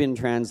have been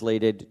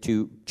translated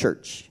to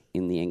church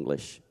in the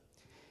English.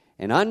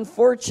 And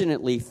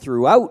unfortunately,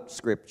 throughout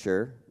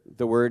Scripture,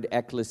 the word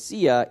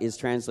ekklesia is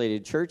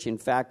translated church. In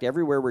fact,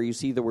 everywhere where you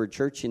see the word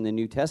church in the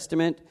New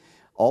Testament,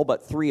 all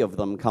but 3 of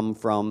them come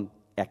from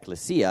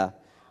ekklesia,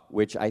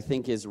 which I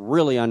think is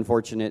really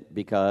unfortunate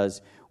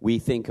because we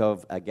think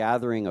of a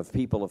gathering of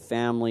people, of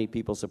family,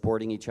 people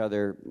supporting each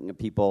other,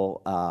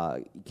 people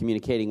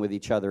communicating with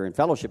each other and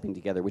fellowshipping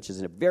together, which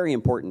is a very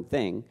important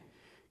thing,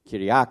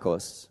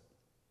 Kyriakos.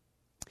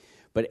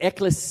 But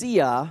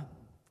ekklesia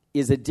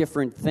is a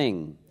different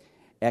thing.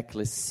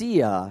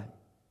 Ekklesia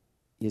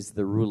is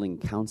the ruling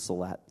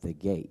council at the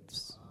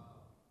gates.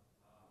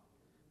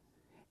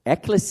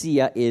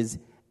 Ekklesia is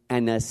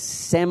an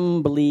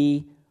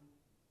assembly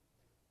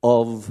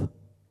of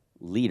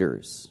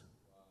leaders.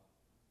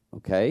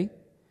 Okay?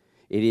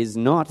 It is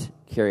not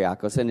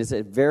Kyriakos, and it's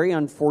a very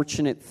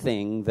unfortunate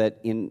thing that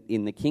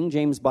in the King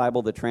James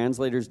Bible, the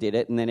translators did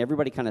it, and then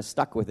everybody kind of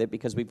stuck with it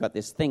because we've got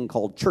this thing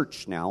called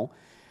church now.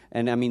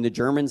 And I mean, the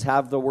Germans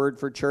have the word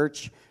for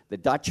church, the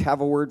Dutch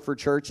have a word for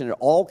church, and it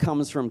all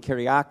comes from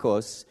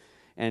Kyriakos,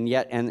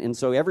 and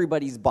so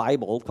everybody's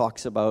Bible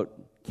talks about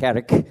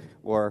kerk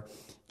or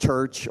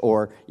church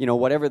or,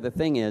 whatever the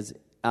thing is,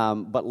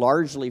 but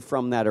largely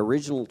from that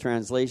original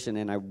translation,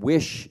 and I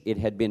wish it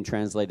had been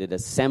translated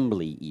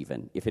assembly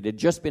even. If it had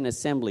just been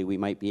assembly, we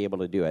might be able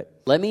to do it.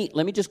 Let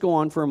me just go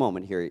on for a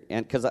moment here,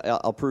 and because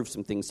I'll prove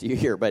some things to you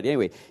here. But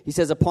anyway, he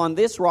says, upon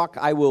this rock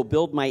I will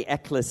build my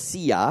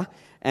ekklesia,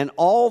 and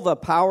all the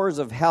powers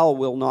of hell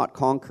will not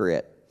conquer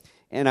it.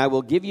 And I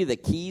will give you the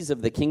keys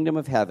of the kingdom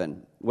of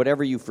heaven.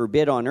 Whatever you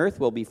forbid on earth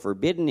will be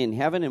forbidden in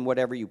heaven, and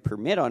whatever you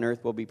permit on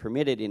earth will be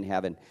permitted in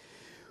heaven.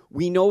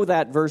 We know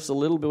that verse a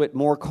little bit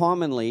more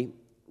commonly,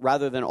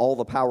 rather than all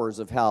the powers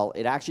of hell.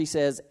 It actually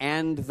says,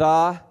 and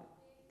the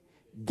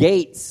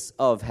gates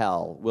of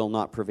hell will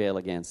not prevail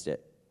against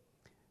it.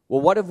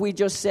 Well, what have we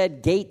just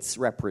said gates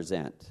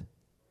represent?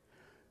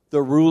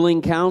 The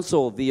ruling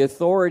council, the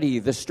authority,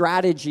 the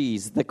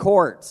strategies, the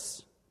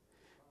courts,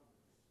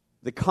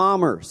 the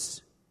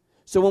commerce.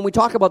 So when we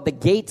talk about the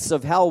gates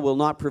of hell will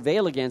not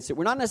prevail against it,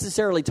 we're not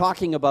necessarily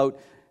talking about,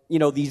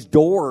 these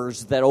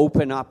doors that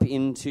open up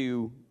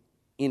into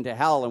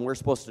hell and we're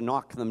supposed to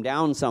knock them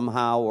down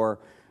somehow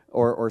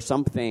or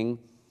something.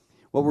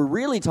 What we're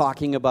really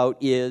talking about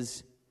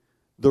is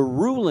the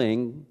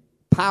ruling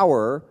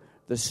power,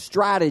 the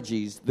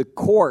strategies, the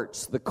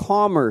courts, the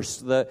commerce,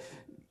 the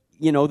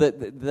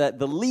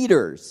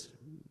leaders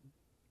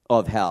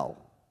of hell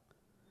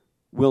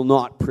will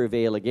not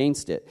prevail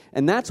against it.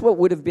 And that's what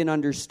would have been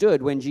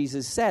understood when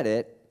Jesus said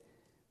it,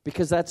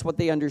 because that's what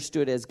they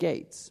understood as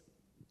gates.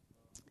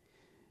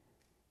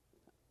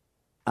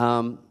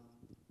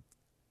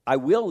 I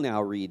will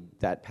now read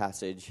that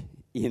passage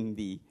in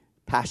the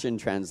Passion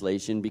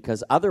Translation,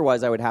 because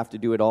otherwise I would have to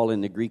do it all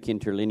in the Greek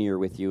interlinear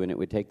with you, and it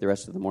would take the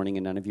rest of the morning,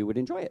 and none of you would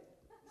enjoy it.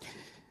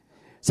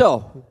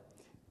 So,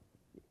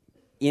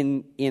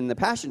 in the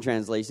Passion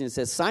Translation, it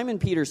says, Simon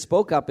Peter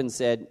spoke up and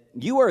said,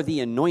 "You are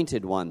the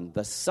anointed one,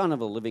 the Son of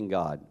the living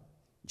God."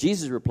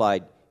 Jesus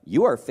replied,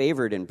 "You are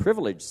favored and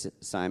privileged,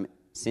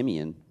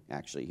 Simeon,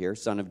 actually here,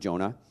 son of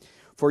Jonah.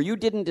 For you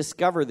didn't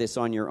discover this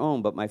on your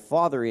own, but my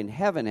Father in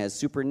heaven has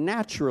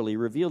supernaturally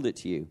revealed it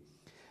to you.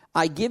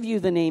 I give you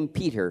the name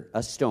Peter,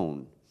 a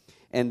stone,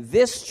 And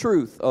this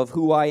truth of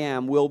who I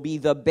am will be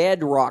the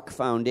bedrock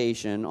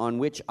foundation on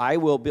which I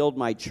will build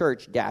my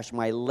church,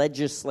 my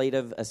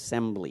legislative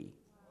assembly.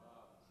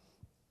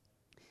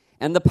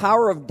 And the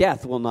power of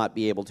death will not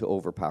be able to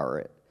overpower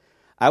it.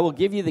 I will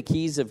give you the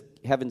keys of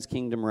heaven's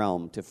kingdom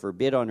realm to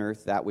forbid on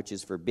earth that which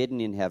is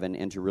forbidden in heaven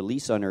and to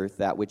release on earth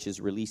that which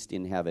is released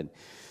in heaven.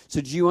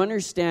 So do you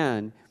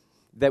understand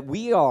that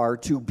we are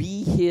to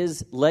be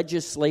his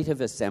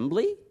legislative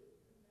assembly?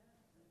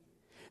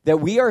 That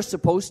we are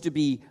supposed to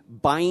be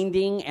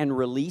binding and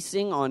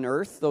releasing on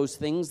earth those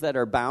things that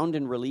are bound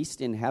and released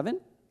in heaven?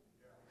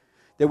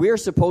 That we are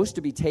supposed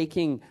to be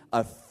taking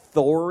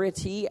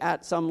authority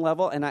at some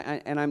level? And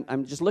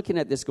I'm just looking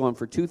at this going,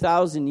 for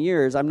 2,000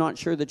 years, I'm not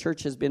sure the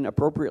church has been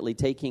appropriately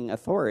taking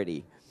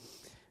authority.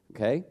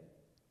 Okay?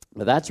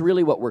 But that's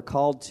really what we're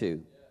called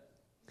to.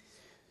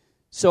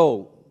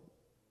 So,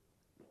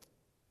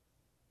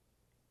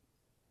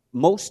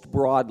 most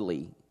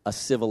broadly, a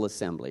civil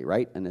assembly,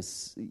 right? And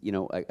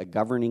a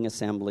governing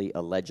assembly,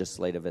 a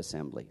legislative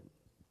assembly.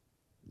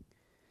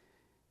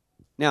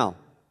 Now,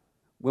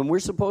 when we're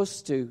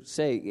supposed to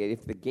say,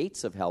 if the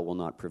gates of hell will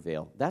not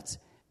prevail, that's,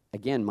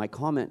 again, my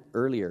comment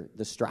earlier,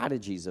 the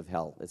strategies of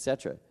hell,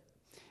 etc.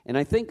 And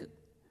I think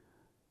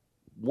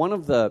one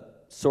of the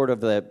sort of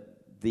the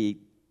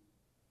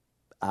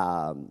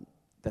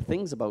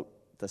things about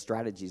the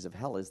strategies of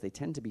hell is they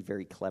tend to be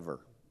very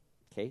clever,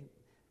 okay?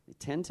 They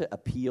tend to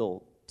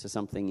appeal to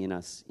something in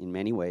us in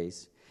many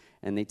ways,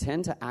 and they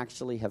tend to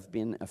actually have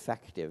been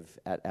effective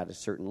at a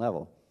certain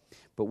level.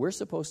 But we're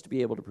supposed to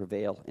be able to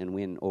prevail and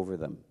win over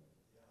them.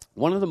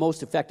 One of the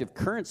most effective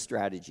current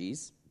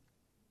strategies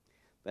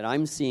that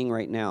I'm seeing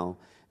right now,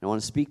 and I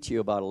want to speak to you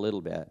about a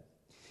little bit,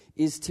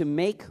 is to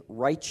make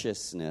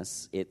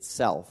righteousness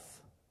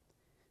itself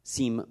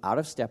seem out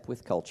of step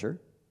with culture,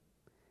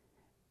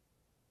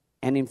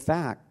 and in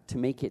fact, to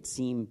make it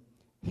seem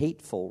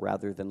hateful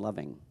rather than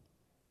loving.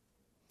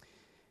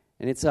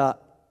 And it's an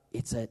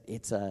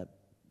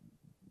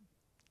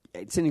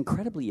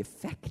incredibly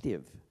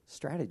effective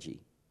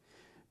strategy,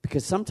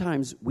 because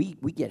sometimes we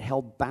get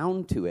held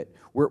bound to it.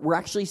 We're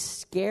actually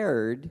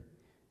scared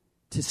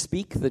to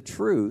speak the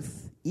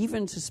truth,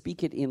 even to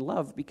speak it in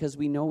love, because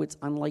we know it's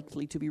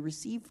unlikely to be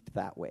received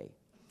that way.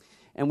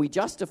 And we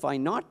justify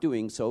not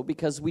doing so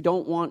because we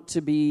don't want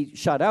to be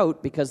shut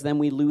out, because then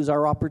we lose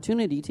our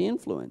opportunity to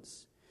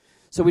influence.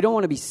 So we don't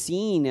want to be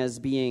seen as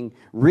being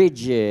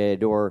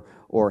rigid or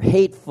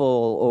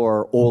hateful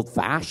or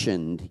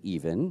old-fashioned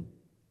even.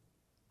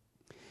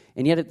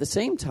 And yet at the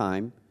same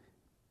time,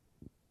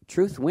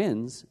 truth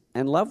wins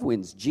and love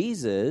wins.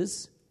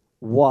 Jesus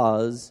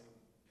was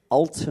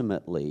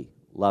ultimately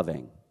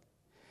loving.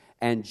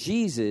 And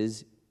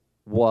Jesus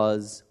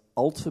was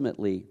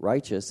ultimately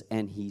righteous,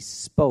 and he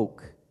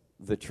spoke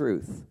the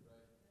truth.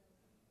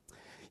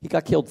 He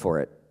got killed for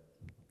it,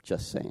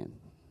 just saying.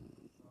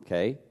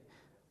 Okay?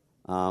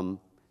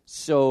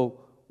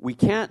 So we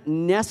can't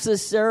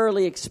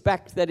necessarily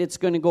expect that it's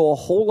going to go a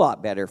whole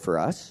lot better for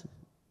us.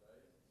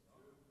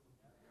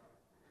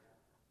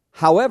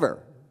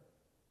 However,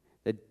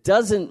 that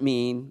doesn't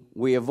mean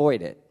we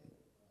avoid it.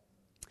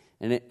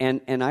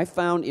 And I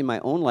found in my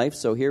own life,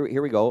 so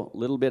here we go,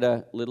 little bit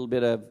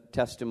of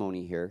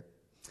testimony here.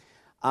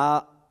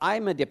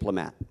 I'm a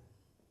diplomat.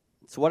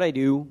 It's what I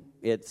do.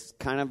 It's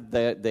kind of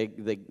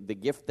the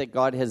gift that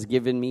God has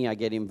given me. I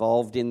get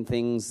involved in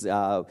things,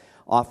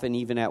 often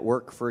even at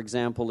work, for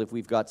example, if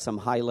we've got some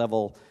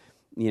high-level,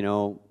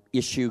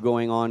 issue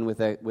going on with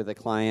a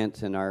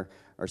client, and our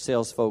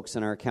sales folks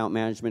and our account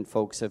management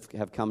folks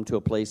have come to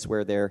a place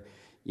where they're,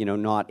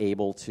 not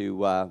able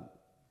to,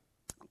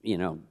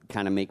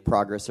 kind of make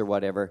progress or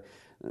whatever.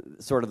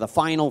 Sort of the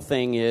final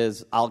thing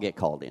is I'll get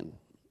called in.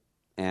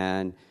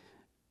 And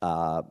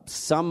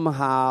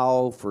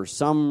somehow, for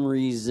some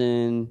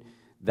reason,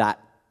 that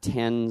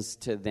tends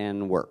to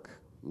then work,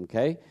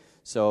 okay?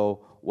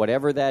 So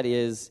whatever that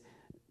is,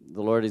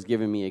 the Lord has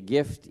given me a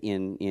gift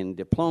in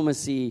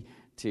diplomacy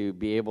to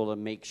be able to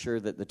make sure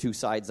that the two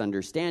sides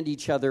understand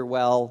each other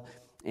well,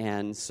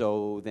 and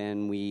so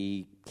then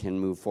we can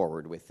move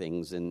forward with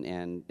things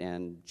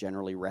and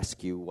generally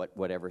rescue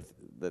whatever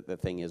the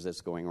thing is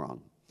that's going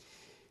wrong.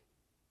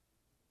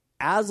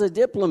 As a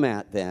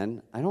diplomat,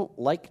 then, I don't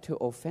like to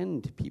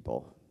offend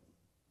people,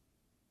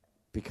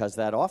 because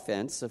that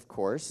offense, of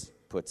course,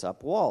 puts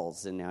up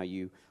walls, and now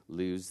you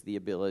lose the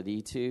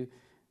ability to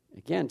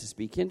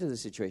speak into the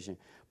situation.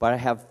 But I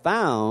have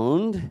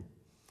found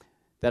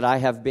that I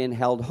have been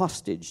held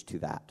hostage to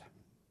that.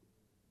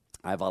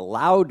 I've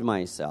allowed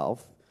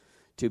myself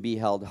to be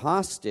held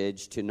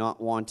hostage to not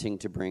wanting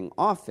to bring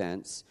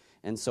offense,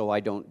 and so I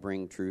don't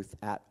bring truth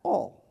at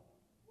all.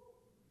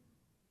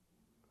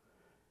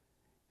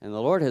 And the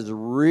Lord has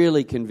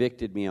really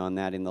convicted me on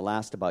that in the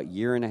last about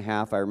year and a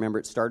half. I remember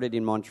it started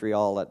in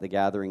Montreal, at the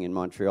gathering in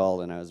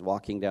Montreal, and I was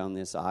walking down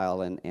this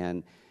aisle,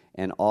 and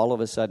all of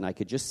a sudden I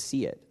could just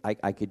see it.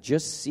 I could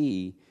just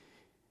see,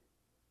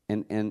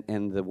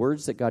 and the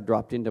words that God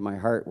dropped into my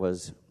heart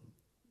was,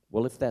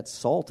 well, if that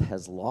salt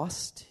has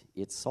lost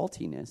its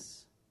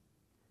saltiness,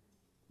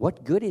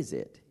 what good is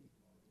it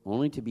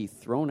only to be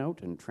thrown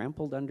out and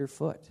trampled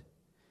underfoot.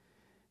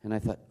 And I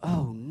thought,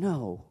 oh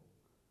no.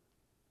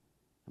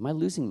 Am I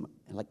losing,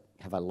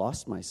 have I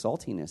lost my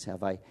saltiness?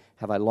 Have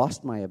I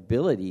lost my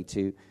ability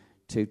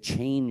to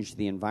change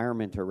the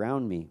environment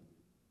around me?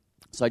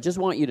 So I just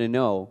want you to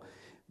know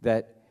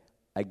that,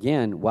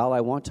 again, while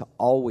I want to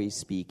always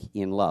speak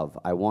in love,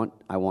 I want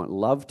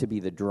love to be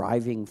the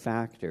driving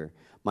factor.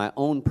 My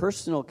own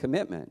personal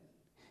commitment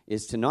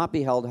is to not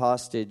be held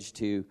hostage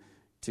to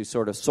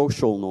sort of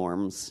social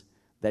norms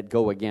that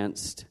go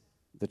against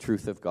the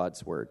truth of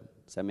God's word.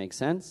 Does that make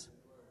sense?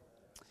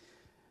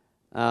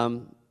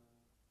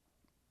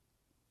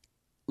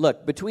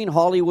 Look, between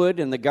Hollywood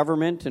and the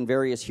government and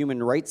various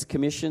human rights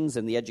commissions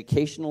and the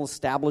educational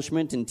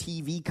establishment and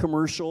TV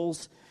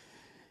commercials,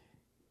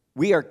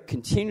 we are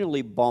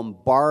continually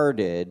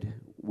bombarded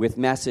with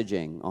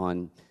messaging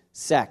on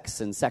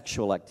sex and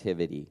sexual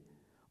activity,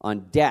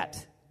 on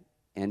debt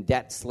and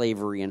debt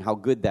slavery and how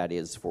good that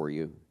is for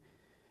you,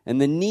 and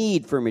the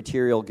need for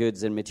material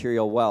goods and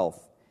material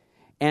wealth,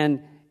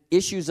 and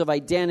issues of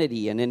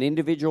identity and an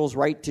individual's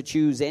right to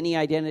choose any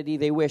identity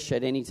they wish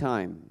at any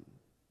time.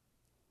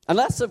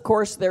 Unless, of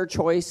course, their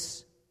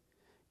choice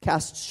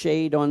casts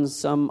shade on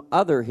some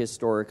other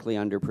historically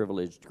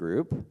underprivileged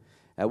group,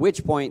 at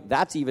which point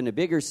that's even a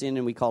bigger sin,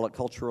 and we call it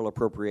cultural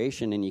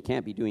appropriation, and you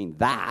can't be doing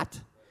that,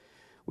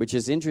 which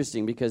is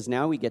interesting because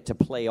now we get to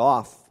play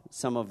off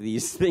some of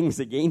these things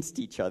against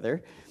each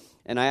other.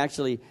 And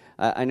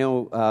I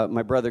know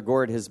my brother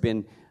Gord has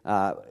been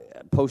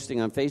posting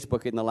on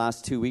Facebook in the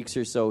last 2 weeks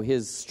or so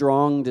his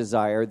strong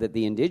desire that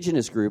the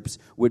indigenous groups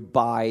would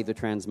buy the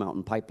Trans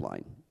Mountain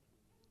Pipeline,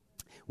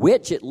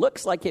 which it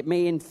looks like it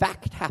may in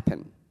fact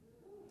happen,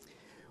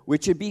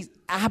 which would be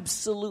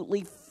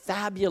absolutely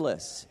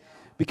fabulous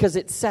because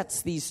it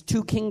sets these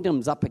two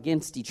kingdoms up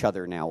against each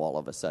other now all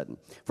of a sudden.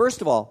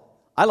 First of all,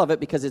 I love it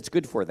because it's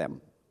good for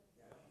them.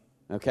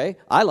 Okay?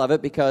 I love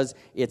it because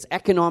it's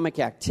economic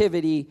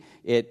activity.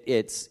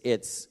 It's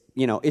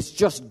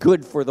just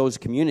good for those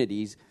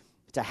communities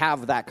to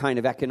have that kind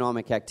of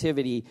economic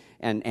activity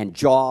and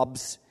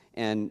jobs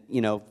and,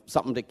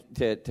 something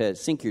to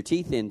sink your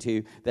teeth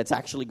into that's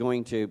actually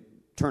going to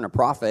turn a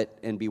profit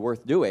and be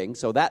worth doing.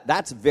 So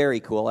that's very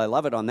cool. I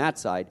love it on that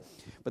side.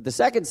 But the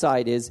second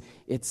side is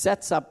it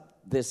sets up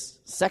this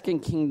second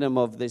kingdom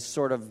of this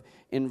sort of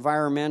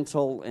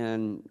environmental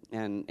and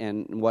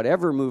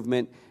whatever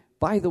movement.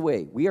 By the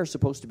way, we are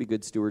supposed to be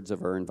good stewards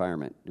of our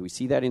environment. Do we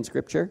see that in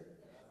Scripture?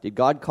 Did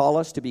God call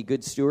us to be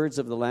good stewards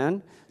of the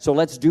land? So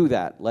let's do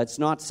that. Let's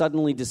not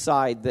suddenly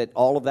decide that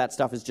all of that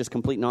stuff is just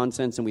complete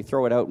nonsense and we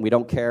throw it out and we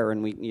don't care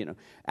and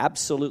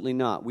absolutely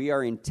not. We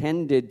are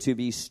intended to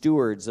be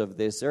stewards of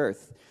this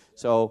earth.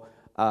 So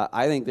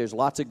I think there's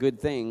lots of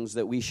good things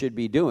that we should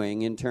be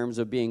doing in terms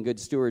of being good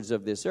stewards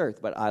of this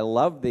earth. But I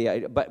love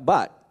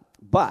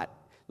but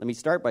let me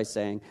start by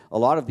saying a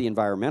lot of the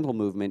environmental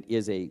movement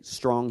is a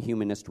strong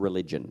humanist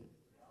religion.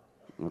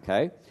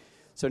 Okay?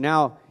 So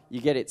now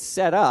you get it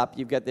set up.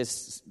 You've got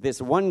this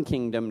one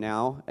kingdom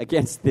now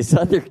against this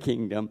other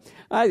kingdom.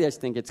 I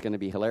just think it's going to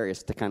be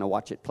hilarious to kind of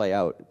watch it play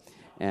out.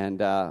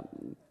 And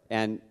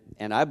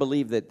I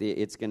believe that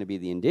it's going to be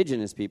the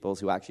indigenous peoples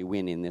who actually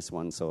win in this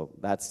one. So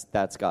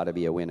that's got to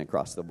be a win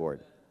across the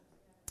board.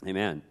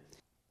 Amen.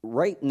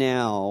 Right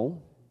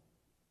now,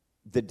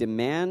 the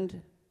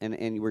demand...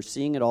 And we're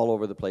seeing it all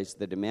over the place.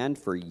 The demand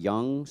for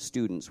young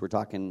students, we're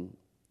talking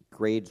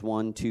grades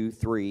 1, 2,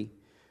 3,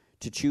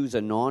 to choose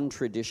a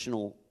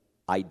non-traditional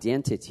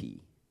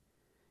identity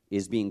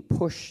is being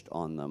pushed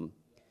on them,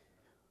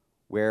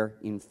 where,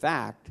 in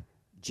fact,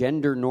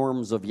 gender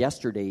norms of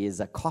yesterday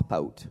is a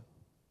cop-out.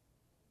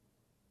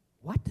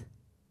 What?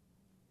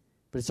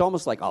 But it's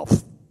almost like, oh,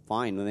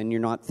 fine, and then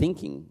you're not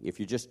thinking if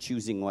you're just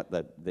choosing what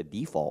the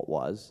default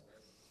was,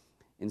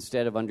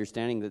 instead of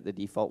understanding that the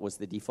default was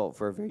the default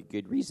for a very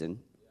good reason.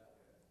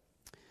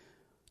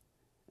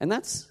 And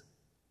that's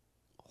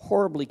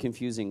horribly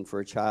confusing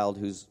for a child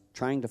who's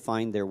trying to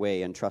find their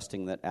way and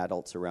trusting that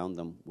adults around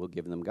them will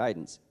give them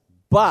guidance.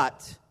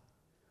 But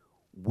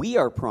we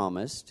are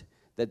promised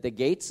that the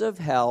gates of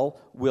hell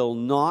will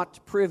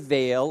not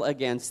prevail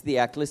against the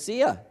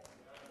ecclesia.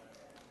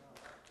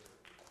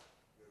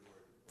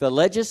 The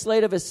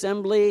legislative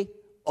assembly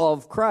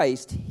of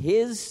Christ,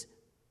 his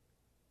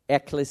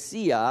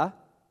ecclesia,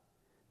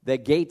 the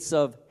gates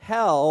of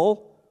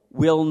hell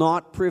will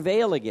not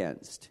prevail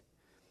against.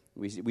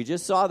 We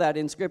just saw that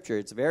in Scripture.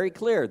 It's very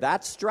clear.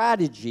 That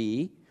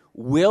strategy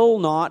will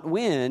not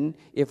win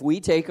if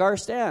we take our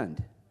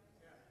stand.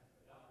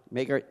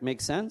 Make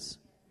sense?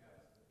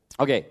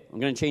 Okay, I'm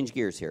going to change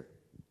gears here.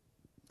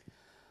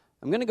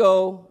 I'm going to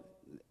go...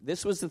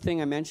 This was the thing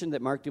I mentioned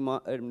that Mark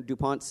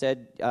DuPont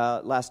said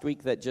last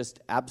week that just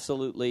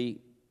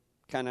absolutely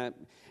kind of...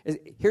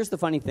 Here's the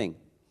funny thing.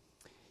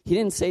 He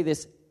didn't say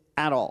this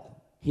at all.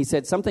 He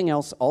said something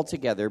else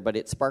altogether, but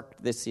it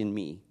sparked this in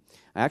me.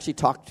 I actually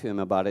talked to him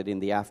about it in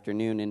the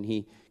afternoon, and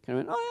he kind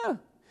of went, oh,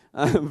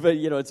 yeah. But,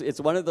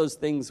 it's one of those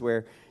things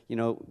where,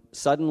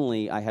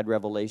 suddenly I had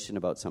revelation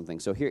about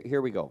something. So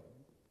here we go.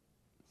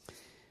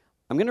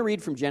 I'm going to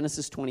read from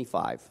Genesis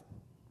 25.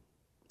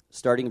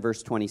 starting in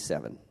verse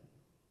 27.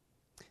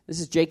 This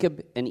is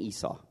Jacob and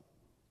Esau.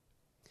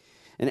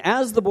 And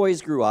as the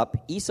boys grew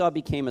up, Esau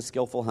became a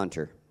skillful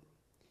hunter.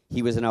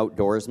 He was an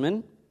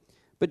outdoorsman,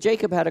 but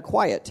Jacob had a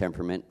quiet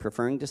temperament,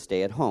 preferring to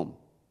stay at home.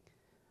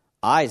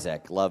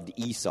 Isaac loved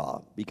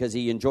Esau because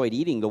he enjoyed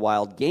eating the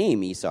wild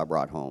game Esau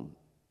brought home.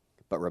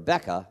 But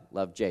Rebekah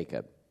loved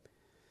Jacob.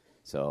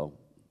 So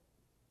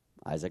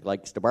Isaac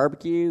likes to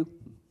barbecue.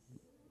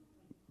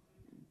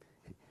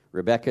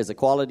 Rebekah is a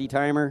quality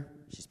timer.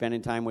 She's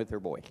spending time with her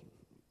boy.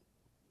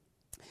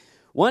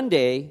 One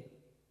day,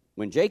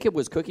 when Jacob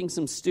was cooking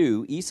some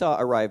stew, Esau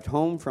arrived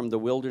home from the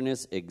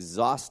wilderness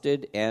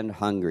exhausted and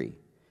hungry.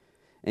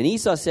 And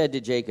Esau said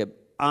to Jacob,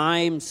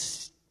 "I'm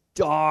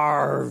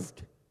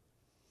starved.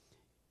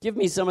 Give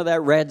me some of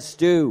that red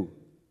stew."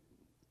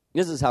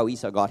 This is how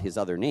Esau got his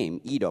other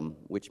name, Edom,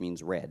 which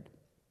means red.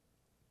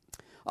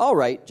 "All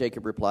right,"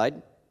 Jacob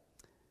replied,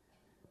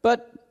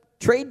 "but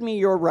trade me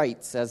your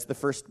rights as the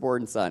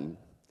firstborn son."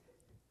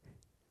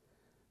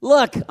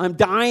 "Look, I'm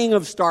dying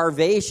of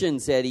starvation,"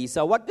 said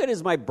Esau. "What good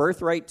is my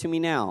birthright to me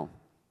now?"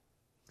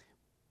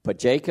 But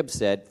Jacob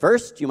said,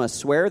 "First, you must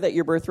swear that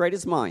your birthright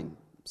is mine."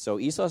 So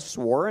Esau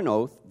swore an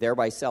oath,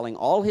 thereby selling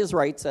all his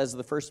rights as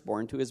the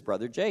firstborn to his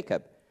brother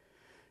Jacob.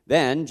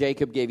 Then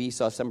Jacob gave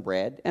Esau some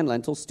bread and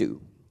lentil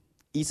stew.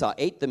 Esau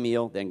ate the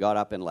meal, then got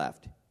up and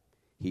left.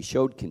 He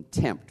showed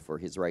contempt for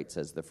his rights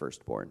as the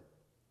firstborn.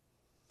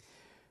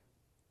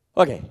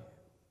 Okay.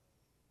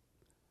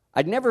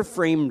 I'd never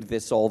framed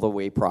this all the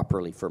way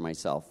properly for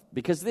myself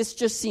because this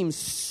just seems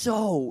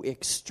so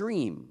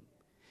extreme.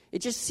 It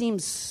just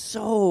seems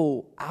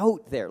so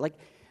out there. Like,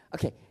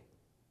 okay,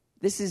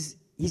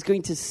 he's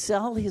going to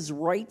sell his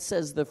rights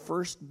as the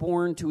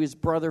firstborn to his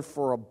brother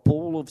for a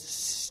bowl of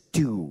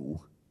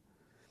stew.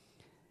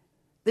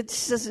 It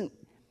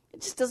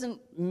just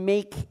doesn't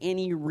make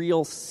any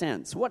real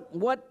sense.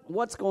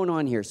 What's going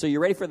on here? So you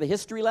ready for the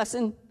history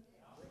lesson?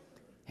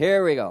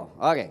 Here we go.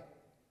 Okay.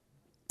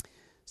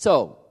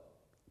 So,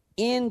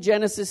 in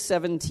Genesis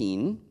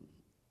 17,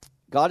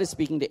 God is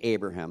speaking to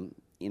Abraham.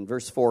 In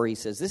verse 4, he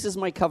says, "This is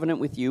my covenant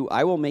with you.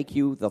 I will make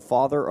you the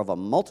father of a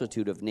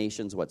multitude of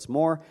nations. What's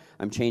more,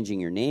 I'm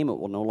changing your name. It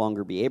will no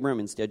longer be Abram.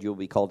 Instead, you will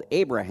be called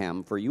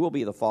Abraham, for you will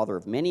be the father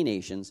of many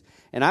nations.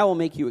 And I will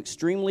make you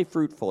extremely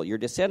fruitful. Your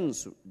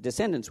descendants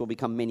will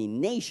become many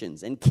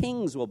nations, and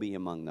kings will be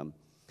among them.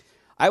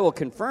 I will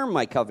confirm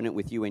my covenant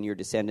with you and your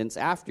descendants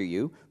after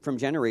you from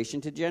generation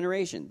to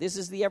generation. This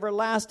is the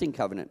everlasting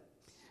covenant.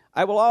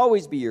 I will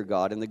always be your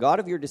God and the God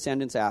of your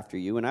descendants after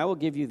you, and I will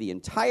give you the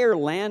entire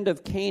land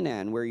of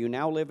Canaan where you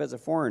now live as a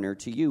foreigner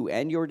to you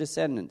and your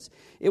descendants.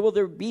 It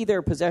will be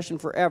their possession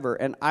forever,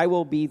 and I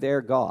will be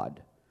their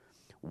God."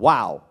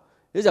 Wow.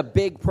 This is a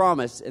big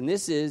promise, and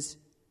this is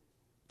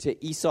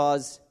to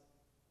Esau's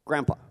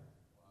grandpa.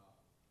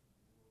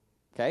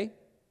 Okay?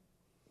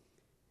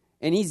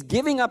 And he's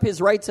giving up his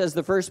rights as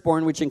the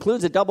firstborn, which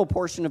includes a double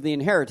portion of the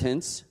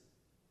inheritance,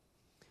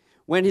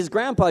 when his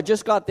grandpa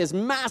just got this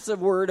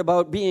massive word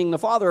about being the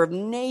father of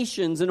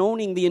nations and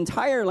owning the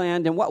entire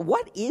land. And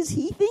what is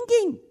he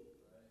thinking?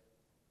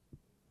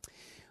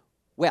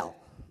 Well,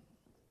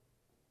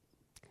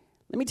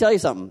 let me tell you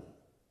something.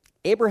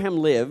 Abraham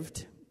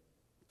lived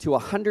to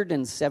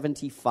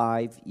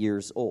 175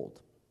 years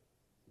old.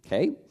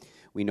 Okay?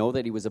 We know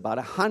that he was about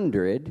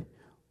 100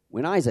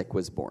 when Isaac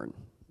was born,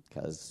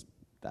 because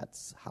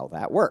that's how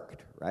that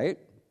worked, right?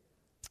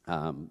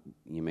 How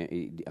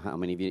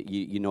many of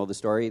you know the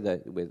story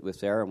that with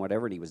Sarah and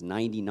whatever? And he was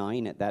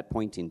 99 at that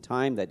point in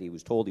time that he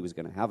was told he was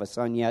going to have a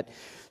son yet.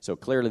 So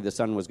clearly the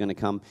son was going to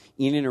come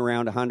in and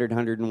around 100,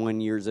 101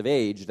 years of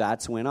age.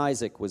 That's when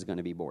Isaac was going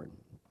to be born.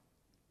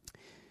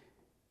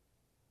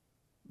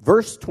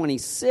 Verse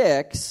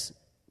 26,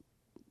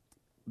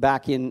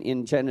 back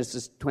in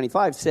Genesis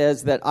 25,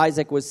 says that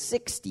Isaac was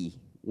 60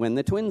 when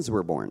the twins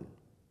were born.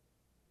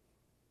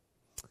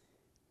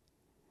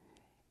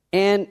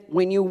 And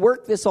when you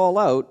work this all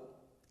out,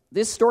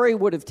 this story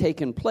would have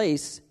taken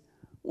place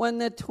when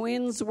the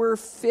twins were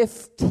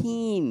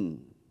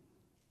 15.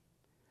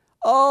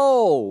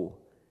 Oh,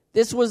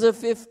 this was a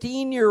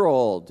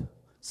 15-year-old.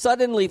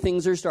 Suddenly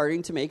things are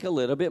starting to make a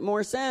little bit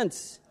more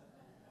sense.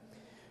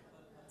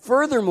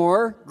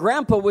 Furthermore,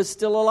 Grandpa was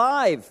still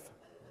alive.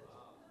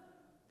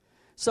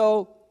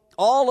 So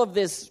all of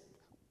this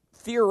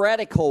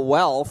theoretical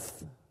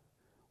wealth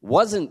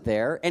wasn't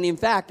there. And in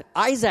fact,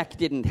 Isaac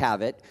didn't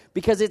have it,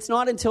 because it's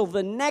not until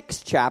the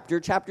next chapter,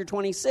 chapter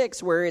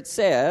 26, where it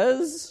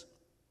says,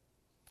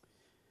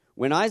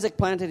 "When Isaac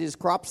planted his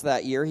crops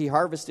that year, he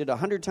harvested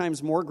 100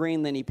 times more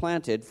grain than he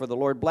planted, for the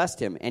Lord blessed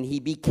him. And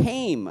he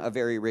became a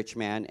very rich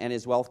man, and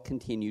his wealth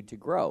continued to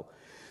grow."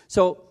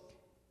 So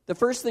the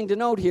first thing to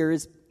note here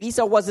is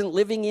Esau wasn't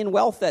living in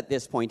wealth at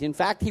this point. In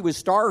fact, he was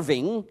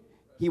starving.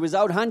 He was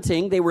out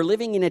hunting. They were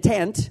living in a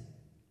tent.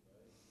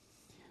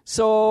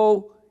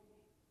 So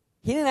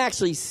he didn't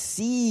actually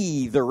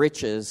see the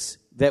riches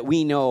that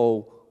we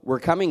know were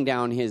coming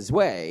down his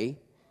way.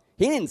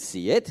 He didn't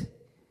see it.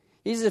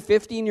 He's a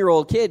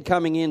 15-year-old kid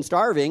coming in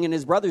starving, and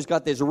his brother's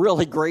got this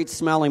really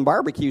great-smelling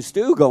barbecue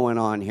stew going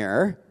on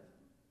here.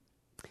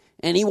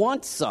 And he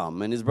wants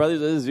some. And his brother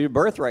says, your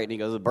birthright. And he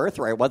goes,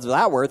 birthright? What's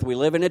that worth? We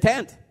live in a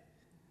tent.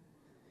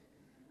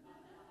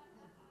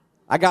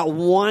 I got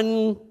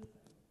one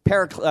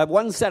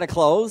set of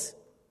clothes,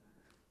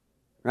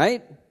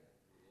 right?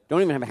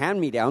 Don't even have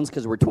hand-me-downs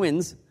because we're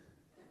twins.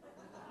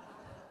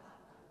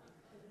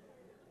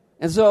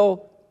 And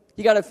so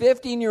you got a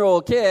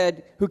 15-year-old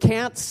kid who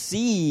can't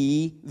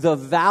see the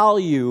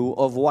value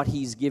of what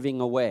he's giving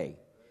away.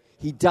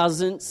 He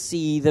doesn't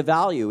see the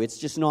value. It's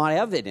just not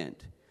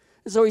evident.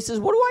 And so he says,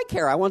 what do I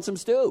care? I want some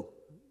stew.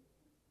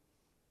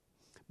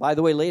 By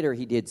the way, later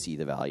he did see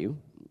the value.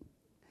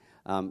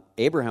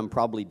 Abraham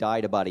probably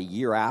died about a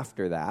year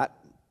after that.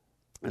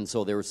 And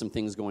so there were some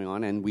things going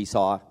on. And we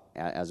saw,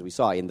 as we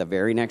saw in the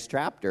very next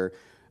chapter,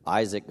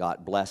 Isaac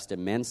got blessed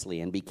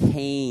immensely and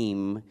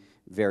became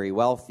very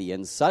wealthy.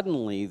 And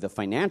suddenly the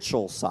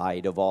financial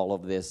side of all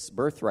of this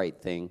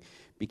birthright thing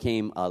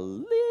became a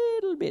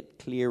little bit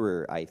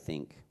clearer, I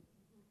think.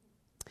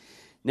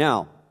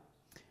 Now,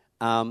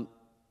 and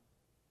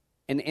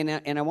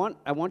I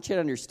want you to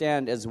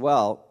understand as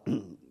well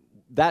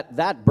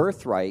that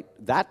birthright,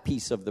 that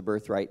piece of the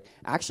birthright,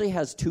 actually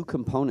has two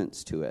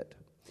components to it.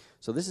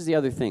 So this is the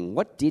other thing.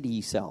 What did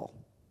he sell?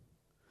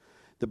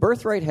 The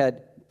birthright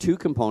had two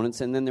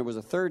components, and then there was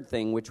a third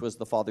thing, which was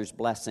the father's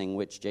blessing,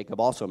 which Jacob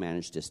also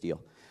managed to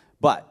steal.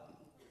 But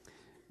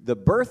the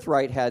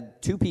birthright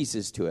had two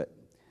pieces to it.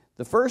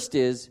 The first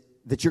is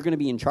that you're going to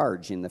be in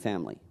charge in the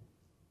family.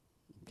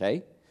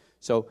 Okay?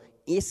 So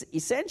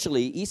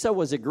essentially, Esau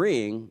was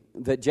agreeing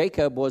that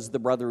Jacob was the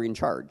brother in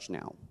charge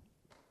now.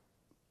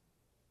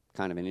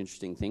 Kind of an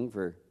interesting thing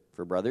for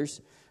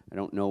brothers. I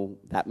don't know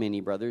that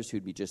many brothers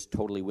who'd be just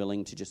totally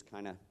willing to just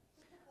kind of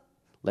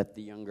let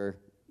the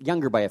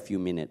younger by a few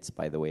minutes,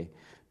 by the way.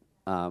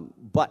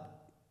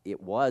 But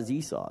it was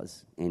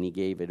Esau's, and he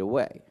gave it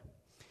away.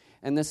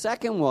 And the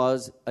second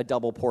was a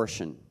double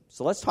portion.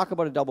 So let's talk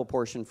about a double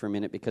portion for a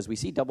minute, because we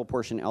see double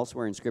portion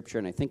elsewhere in Scripture,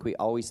 and I think we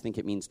always think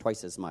it means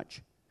twice as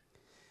much.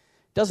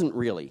 Doesn't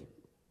really.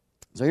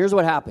 So here's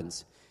what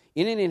happens.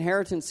 In an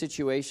inheritance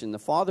situation, the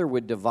father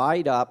would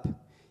divide up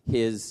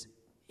his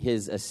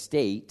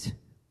estate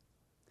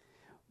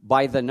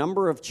by the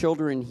number of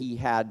children he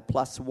had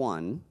plus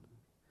one.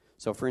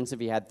 So, for instance,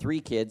 if he had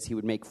 3 kids, he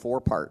would make 4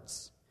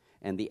 parts,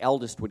 and the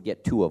eldest would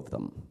get 2 of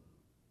them.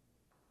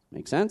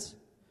 Make sense?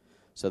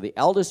 So the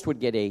eldest would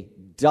get a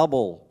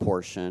double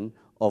portion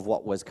of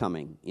what was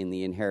coming in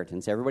the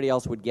inheritance. Everybody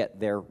else would get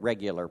their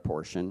regular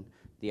portion.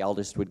 The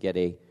eldest would get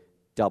a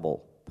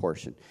double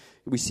portion.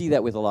 We see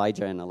that with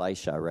Elijah and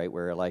Elisha, right,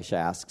 where Elisha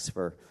asks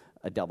for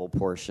a double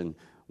portion.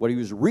 What he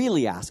was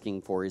really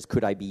asking for is,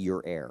 could I be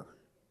your heir?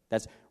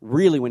 That's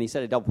really when he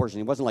said a double portion.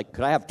 He wasn't like,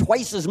 could I have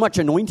twice as much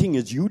anointing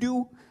as you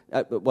do?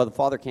 Well, the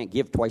father can't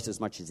give twice as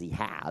much as he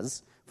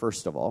has,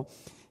 first of all.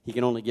 He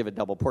can only give a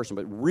double portion.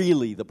 But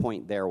really the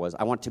point there was,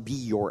 I want to be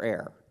your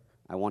heir.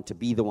 I want to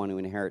be the one who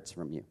inherits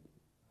from you.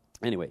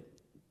 Anyway,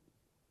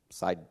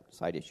 side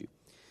issue.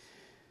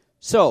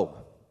 So,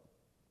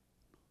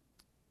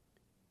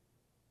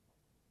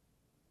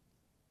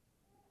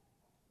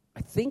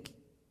 I think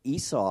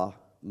Esau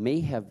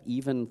may have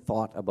even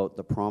thought about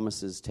the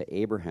promises to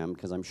Abraham,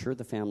 because I'm sure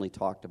the family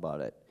talked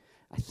about it.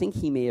 I think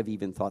he may have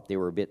even thought they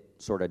were a bit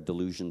sort of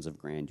delusions of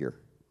grandeur,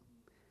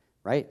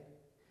 right?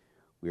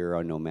 We're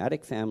a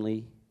nomadic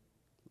family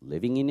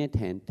living in a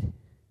tent.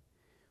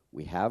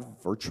 We have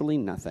virtually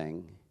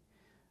nothing.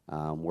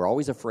 We're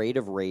always afraid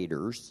of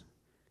raiders,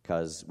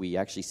 because we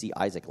actually see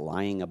Isaac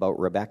lying about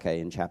Rebekah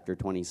in chapter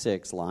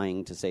 26,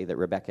 lying to say that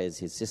Rebekah is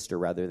his sister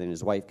rather than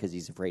his wife, because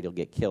he's afraid he'll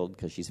get killed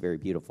because she's very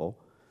beautiful.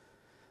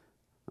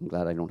 I'm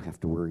glad I don't have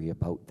to worry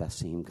about the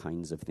same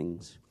kinds of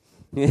things.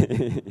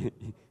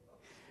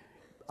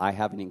 I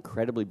have an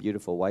incredibly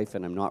beautiful wife,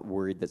 and I'm not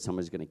worried that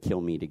someone's going to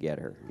kill me to get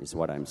her, is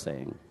what I'm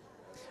saying.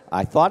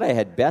 I thought I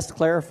had best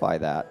clarify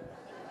that.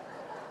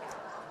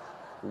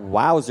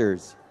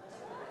 Wowzers.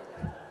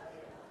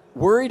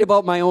 Worried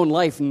about my own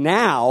life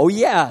now,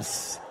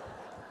 yes.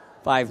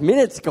 5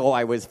 minutes ago,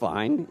 I was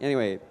fine.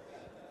 Anyway,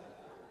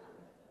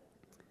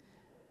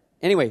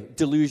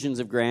 delusions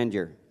of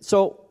grandeur.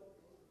 So,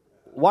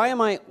 why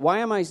am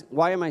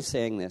I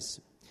saying this?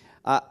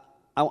 I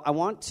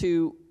want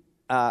to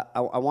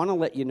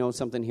let you know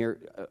something here.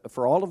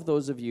 For all of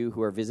those of you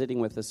who are visiting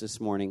with us this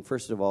morning,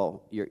 first of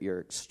all, you're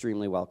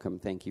extremely welcome.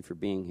 Thank you for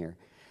being here.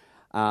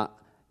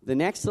 The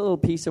next little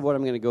piece of what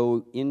I'm going to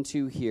go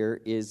into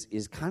here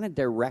is kind of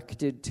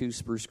directed to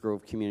Spruce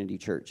Grove Community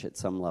Church at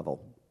some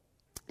level.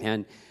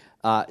 And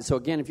so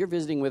again, if you're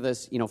visiting with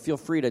us, feel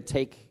free to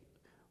take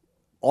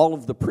all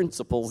of the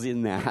principles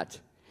in that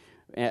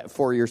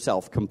for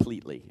yourself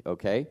completely,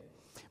 okay?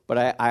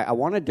 But I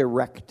want to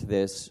direct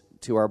this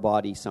to our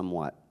body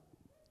somewhat.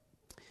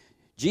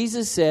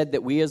 Jesus said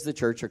that we as the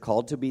church are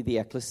called to be the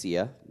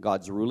ecclesia,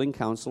 God's ruling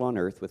council on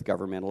earth with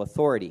governmental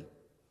authority.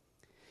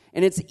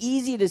 And it's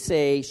easy to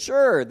say,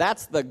 sure,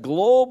 that's the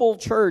global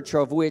church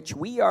of which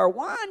we are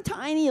one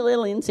tiny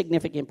little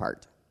insignificant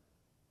part.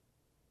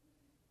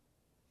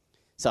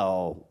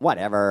 So,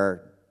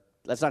 whatever.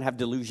 Let's not have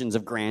delusions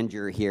of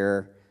grandeur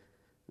here.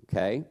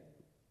 Okay?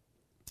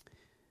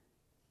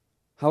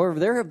 However,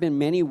 there have been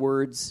many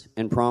words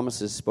and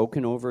promises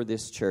spoken over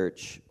this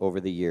church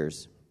over the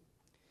years.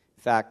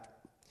 In fact,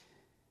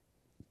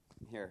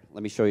 here,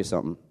 let me show you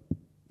something.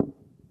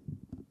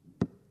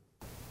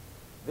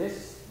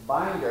 This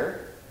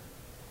binder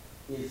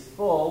is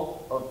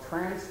full of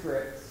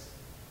transcripts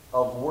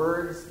of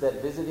words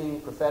that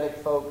visiting prophetic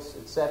folks,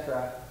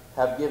 etc.,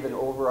 have given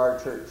over our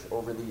church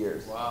over the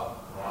years. Wow.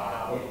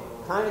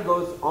 It kind of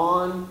goes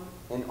on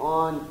and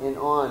on and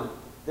on.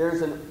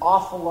 There's an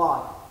awful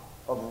lot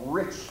of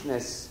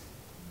richness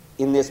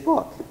in this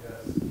book.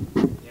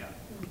 Yes. Yeah.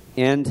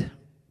 And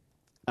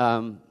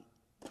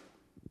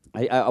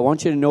I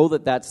want you to know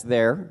that that's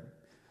there.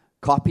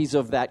 Copies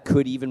of that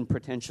could even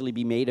potentially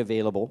be made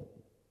available.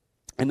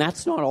 And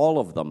that's not all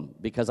of them,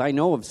 because I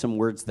know of some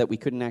words that we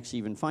couldn't actually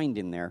even find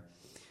in there.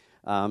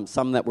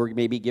 Some that were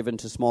maybe given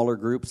to smaller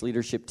groups,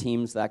 leadership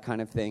teams, that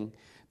kind of thing,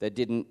 that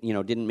didn't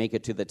make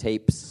it to the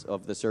tapes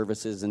of the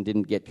services and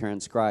didn't get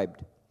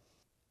transcribed.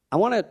 I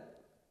want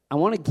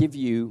to give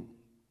you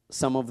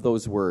some of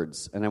those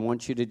words, and I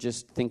want you to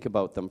just think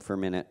about them for a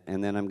minute,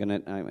 and then I'm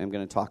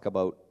gonna talk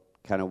about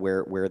kind of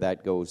where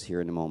that goes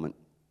here in a moment.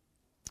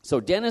 So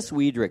Dennis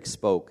Wiedrich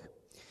spoke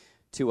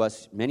to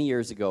us many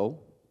years ago,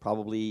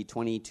 probably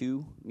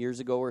 22 years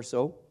ago or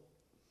so,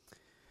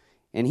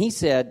 and he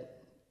said,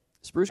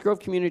 Spruce Grove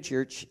Community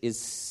Church is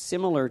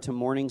similar to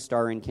Morning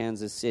Star in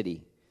Kansas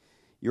City.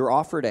 You're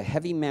offered a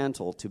heavy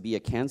mantle to be a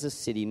Kansas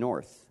City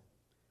North.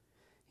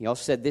 He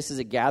also said this is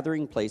a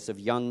gathering place of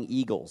young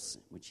eagles,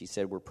 which he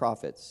said were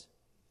prophets.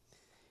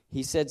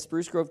 He said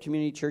Spruce Grove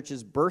Community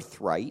Church's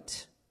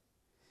birthright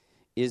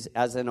is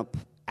as an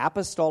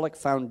apostolic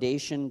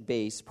foundation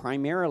base,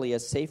 primarily a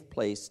safe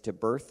place to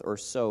birth or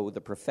sow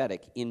the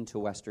prophetic into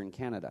Western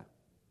Canada.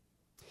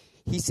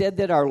 He said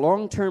that our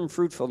long-term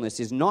fruitfulness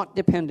is not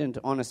dependent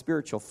on a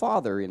spiritual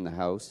father in the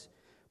house,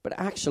 but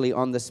actually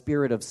on the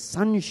spirit of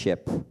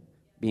sonship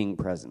being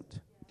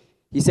present.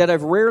 He said,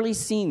 I've rarely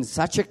seen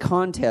such a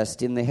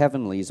contest in the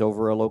heavenlies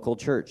over a local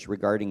church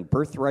regarding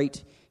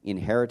birthright,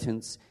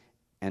 inheritance,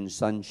 and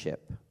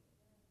sonship.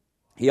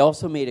 He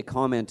also made a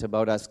comment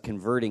about us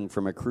converting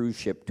from a cruise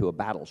ship to a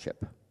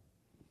battleship.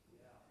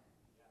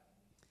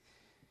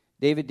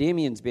 David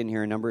Damien's been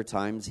here a number of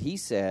times. He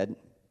said,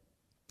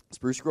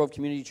 Spruce Grove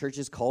Community Church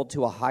is called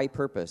to a high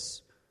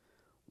purpose.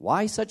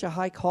 Why such a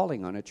high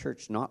calling on a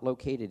church not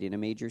located in a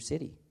major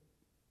city?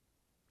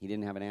 He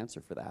didn't have an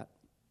answer for that.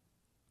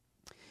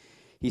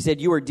 He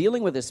said, you are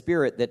dealing with a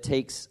spirit that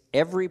takes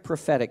every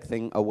prophetic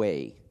thing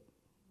away.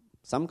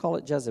 Some call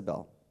it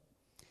Jezebel.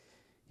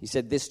 He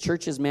said, this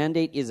church's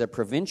mandate is a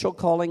provincial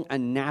calling, a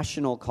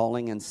national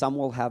calling, and some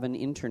will have an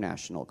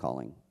international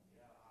calling.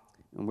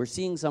 And we're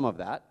seeing some of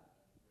that.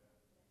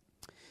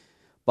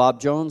 Bob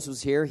Jones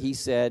was here. He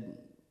said,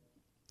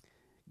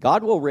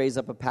 God will raise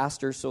up a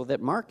pastor so that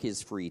Mark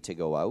is free to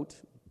go out.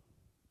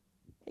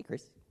 Hey,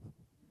 Chris.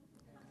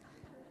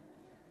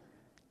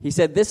 He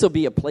said, this will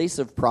be a place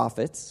of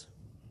prophets.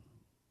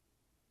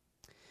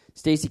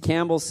 Stacy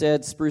Campbell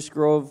said, Spruce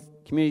Grove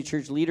Community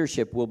Church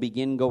leadership will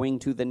begin going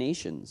to the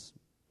nations.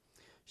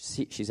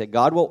 She said,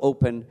 God will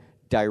open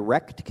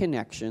direct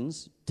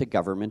connections to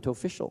government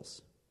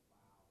officials.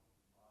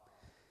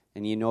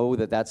 And you know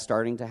that that's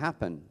starting to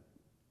happen.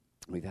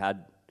 We've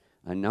had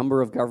a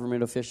number of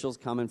government officials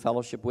come and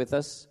fellowship with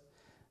us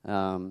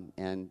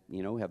and,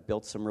 have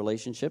built some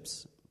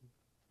relationships.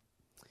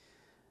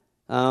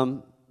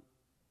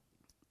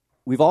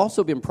 We've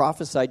also been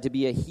prophesied to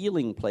be a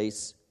healing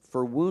place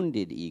for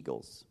wounded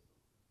eagles.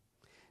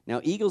 Now,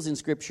 eagles in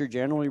Scripture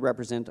generally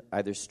represent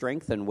either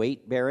strength and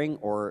weight-bearing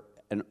or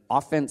an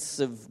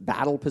offensive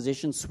battle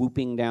position,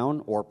 swooping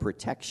down, or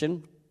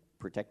protection,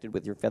 protected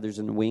with your feathers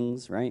and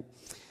wings, right?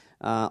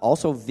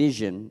 Also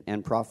vision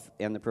and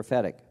the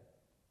prophetic.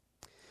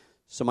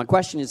 So my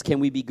question is, can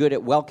we be good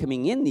at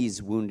welcoming in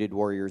these wounded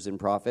warriors and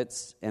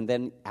prophets and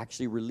then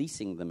actually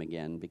releasing them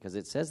again? Because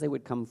it says they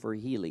would come for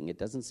healing. It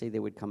doesn't say they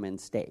would come and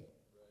stay.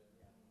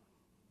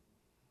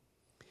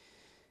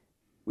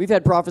 We've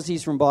had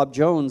prophecies from Bob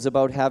Jones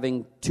about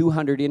having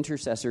 200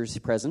 intercessors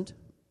present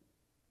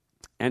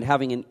and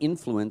having an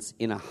influence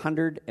in a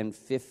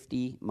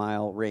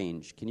 150-mile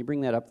range. Can you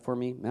bring that up for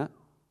me, Matt?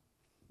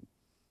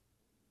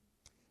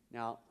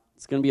 Now,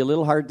 it's going to be a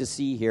little hard to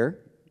see here.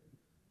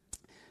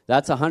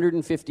 That's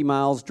 150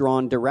 miles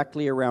drawn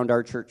directly around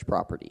our church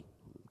property,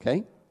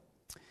 okay?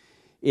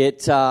 It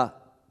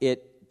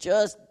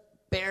just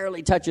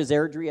barely touches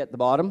Airdrie at the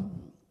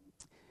bottom.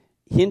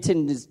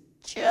 Hinton is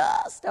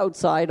just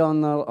outside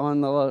on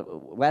the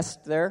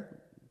west there.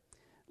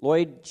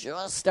 Lloyd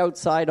just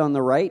outside on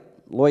the right.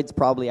 Lloyd's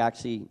probably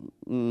actually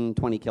 20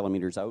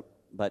 kilometers out,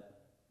 but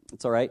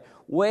it's all right.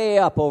 Way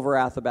up over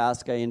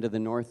Athabasca into the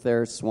north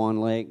there, Swan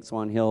Lake,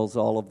 Swan Hills,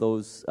 all of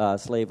those,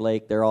 Slave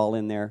Lake, they're all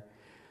in there.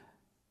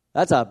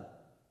 That's a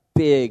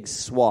big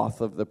swath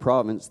of the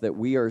province that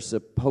we are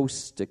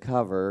supposed to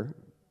cover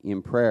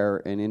in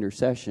prayer and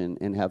intercession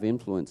and have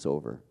influence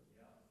over.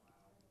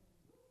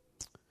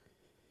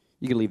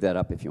 You can leave that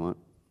up if you want.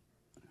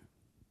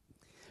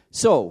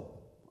 So,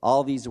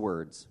 all these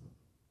words.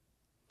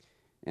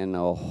 and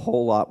a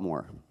whole lot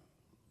more.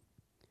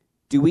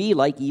 Do we,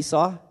 like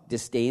Esau,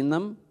 disdain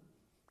them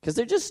because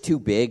they're just too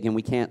big and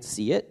we can't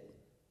see it?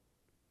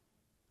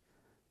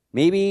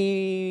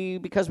 Maybe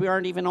because we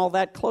aren't even all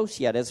that close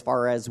yet as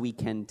far as we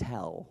can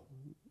tell.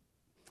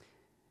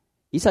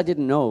 Esau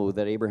didn't know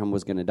that Abraham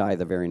was going to die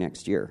the very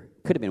next year.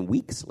 Could have been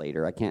weeks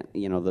later. I can't,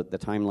 the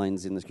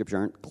timelines in the scripture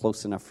aren't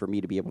close enough for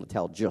me to be able to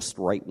tell just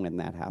right when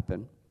that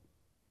happened.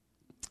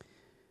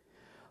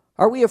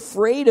 Are we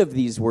afraid of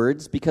these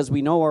words because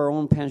we know our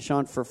own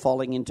penchant for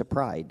falling into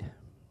pride?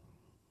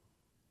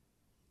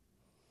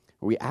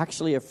 Are we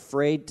actually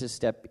afraid to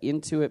step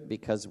into it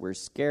because we're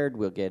scared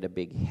we'll get a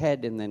big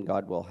head and then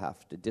God will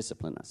have to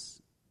discipline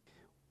us?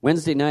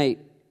 Wednesday night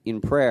in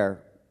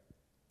prayer,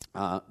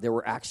 there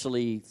were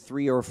actually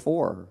 3 or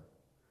 4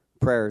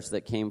 prayers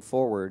that came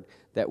forward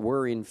that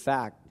were in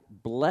fact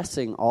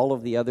blessing all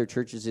of the other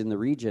churches in the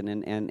region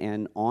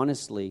and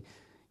honestly,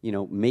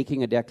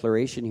 making a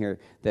declaration here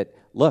that,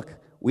 look,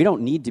 we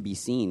don't need to be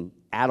seen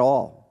at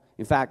all.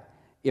 In fact,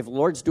 if the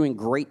Lord's doing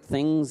great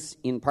things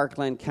in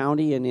Parkland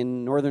County and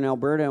in northern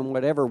Alberta and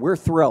whatever, we're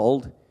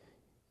thrilled,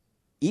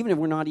 even if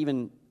we're not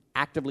even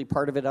actively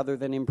part of it other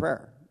than in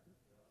prayer.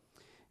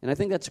 And I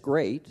think that's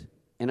great,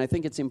 and I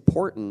think it's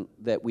important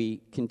that we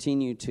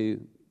continue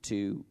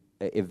to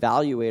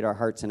evaluate our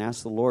hearts and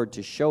ask the Lord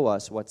to show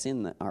us what's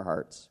in our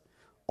hearts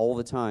all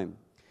the time.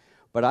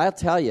 But I'll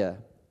tell you,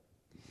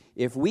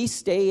 if we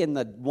stay in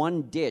the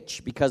one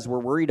ditch because we're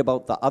worried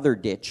about the other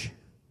ditch,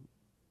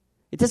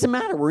 it doesn't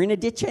matter. We're in a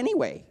ditch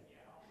anyway.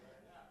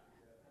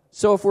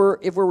 So if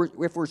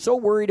we're so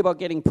worried about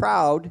getting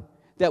proud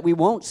that we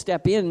won't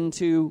step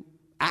into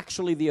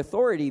actually the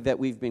authority that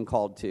we've been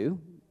called to,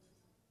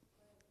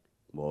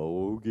 well,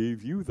 who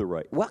gave you the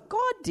right? What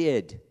God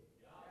did.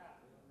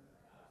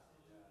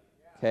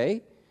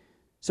 Okay?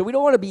 So we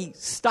don't want to be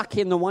stuck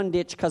in the one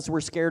ditch because we're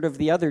scared of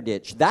the other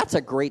ditch. That's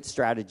a great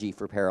strategy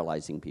for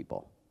paralyzing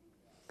people.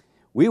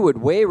 We would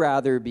way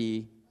rather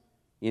be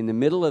in the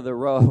middle of the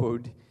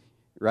road,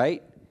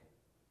 right?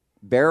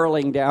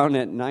 Barreling down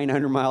at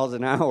 900 miles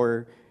an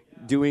hour,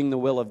 doing the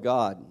will of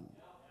God.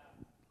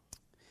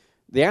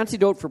 The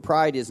antidote for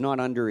pride is not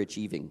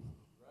underachieving.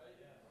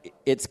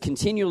 It's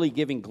continually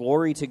giving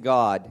glory to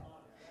God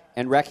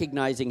and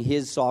recognizing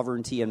His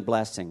sovereignty and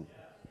blessing.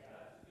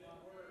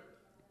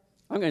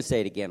 I'm going to say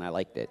it again. I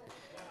liked it.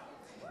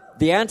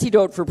 The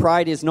antidote for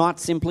pride is not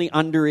simply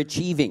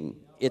underachieving.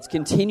 It's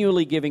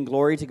continually giving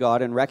glory to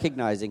God and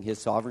recognizing His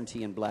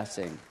sovereignty and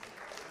blessing.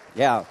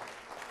 Yeah.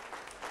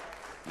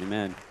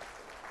 Amen.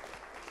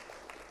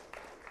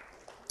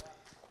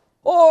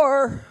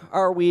 Or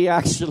are we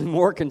actually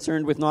more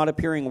concerned with not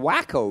appearing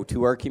wacko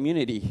to our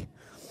community,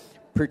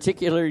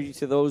 particularly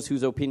to those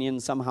whose opinion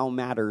somehow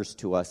matters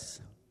to us?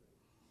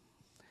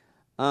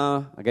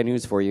 I got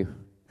news for you.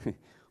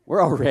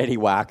 We're already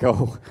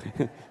wacko.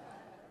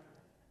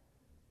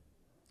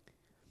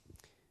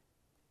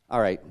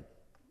 All right.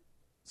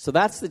 So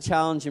that's the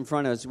challenge in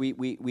front of us.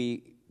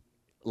 We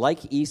like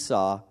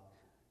Esau,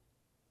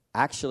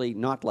 actually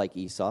not like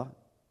Esau.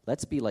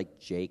 Let's be like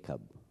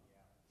Jacob.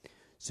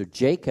 So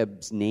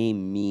Jacob's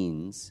name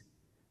means,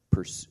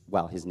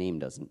 his name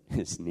doesn't.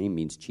 His name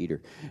means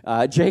cheater.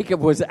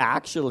 Jacob was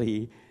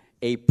actually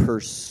a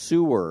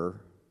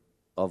pursuer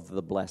of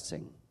the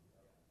blessing.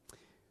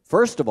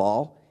 First of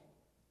all,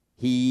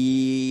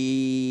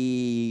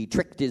 he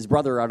tricked his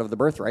brother out of the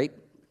birthright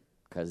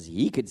because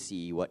he could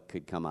see what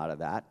could come out of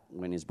that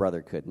when his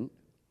brother couldn't.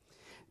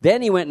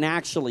 Then he went and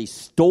actually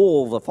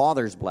stole the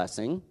father's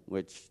blessing,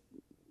 which,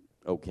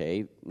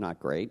 okay, not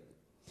great.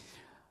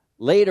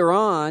 Later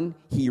on,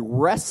 he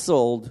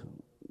wrestled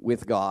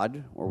with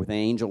God, or with an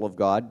angel of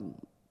God,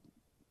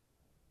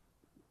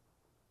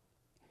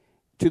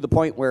 to the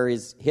point where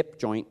his hip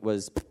joint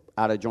was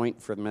out of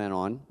joint from then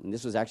on. And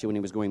this was actually when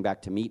he was going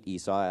back to meet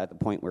Esau, at the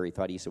point where he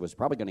thought Esau was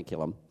probably going to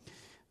kill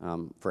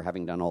him for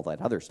having done all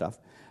that other stuff.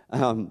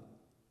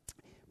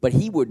 But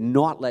he would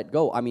not let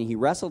go. I mean, he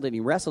wrestled and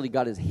he wrestled. He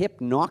got his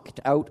hip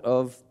knocked out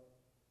of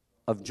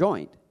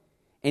joint.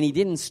 And he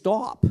didn't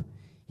stop.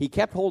 He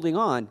kept holding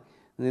on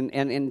and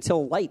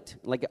until light.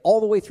 Like all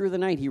the way through the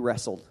night, he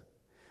wrestled.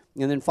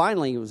 And then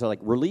finally, he was like,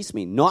 release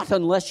me. Not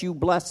unless you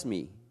bless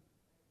me.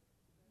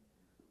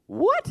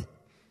 What?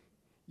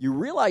 You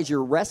realize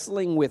you're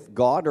wrestling with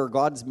God or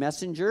God's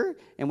messenger,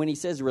 and when he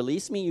says,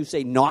 release me, you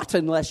say, not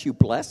unless you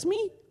bless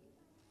me?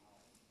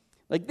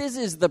 Like, this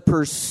is the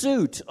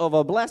pursuit of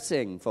a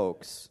blessing,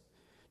 folks.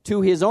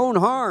 To his own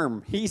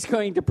harm, he's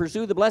going to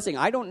pursue the blessing.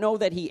 I don't know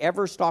that he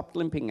ever stopped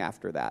limping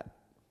after that.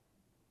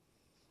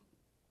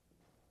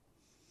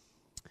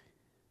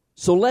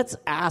 So let's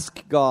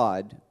ask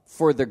God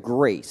for the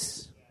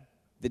grace,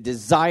 the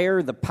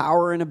desire, the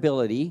power and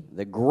ability,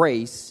 the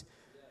grace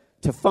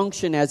to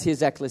function as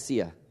his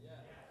ecclesia.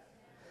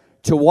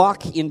 To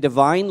walk in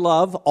divine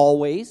love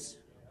always.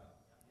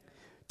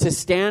 To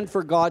stand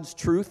for God's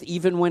truth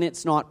even when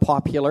it's not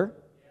popular.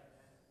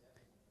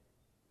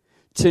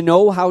 To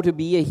know how to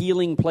be a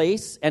healing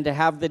place and to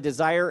have the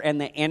desire and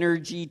the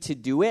energy to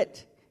do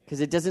it. Because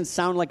it doesn't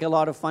sound like a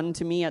lot of fun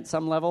to me at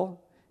some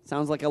level. It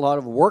sounds like a lot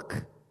of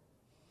work.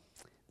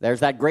 There's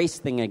that grace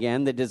thing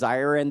again, the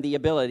desire and the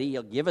ability.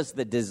 He'll give us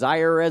the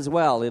desire as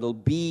well. It'll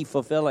be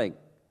fulfilling.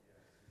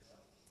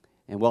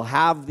 And we'll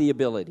have the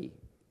ability.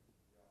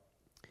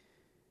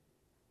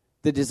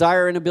 The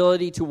desire and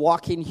ability to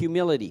walk in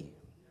humility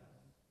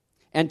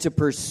and to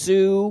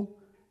pursue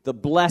the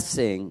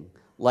blessing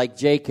like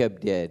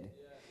Jacob did.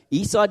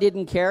 Esau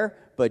didn't care,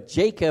 but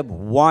Jacob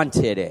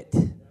wanted it.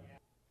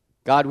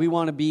 God, we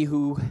want to be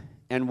who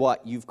and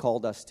what you've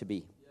called us to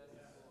be.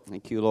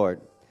 Thank you, Lord.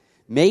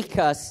 Make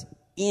us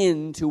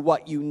into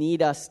what you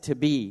need us to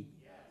be.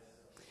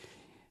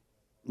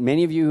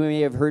 Many of you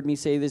may have heard me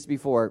say this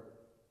before,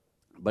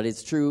 but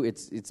it's true.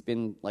 It's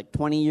been like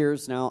 20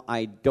 years now.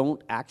 I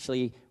don't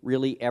actually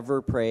really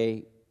ever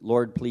pray,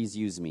 Lord, please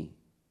use me.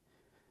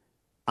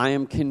 I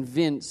am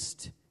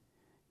convinced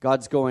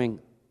God's going,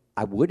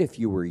 I would if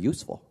you were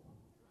useful.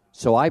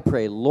 So I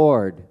pray,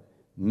 Lord,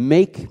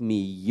 make me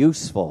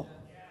useful.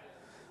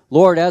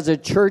 Lord, as a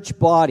church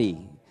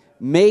body,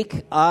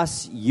 make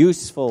us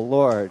useful,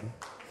 Lord.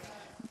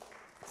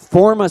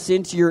 Form us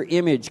into your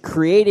image.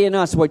 Create in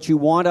us what you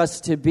want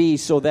us to be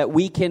so that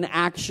we can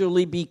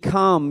actually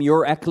become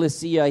your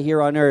ecclesia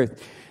here on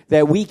earth.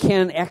 That we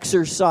can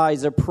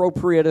exercise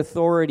appropriate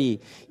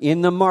authority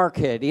in the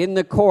market, in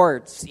the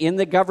courts, in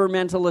the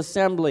governmental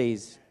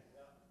assemblies.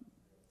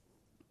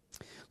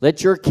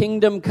 Let your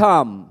kingdom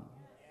come.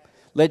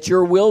 Let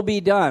your will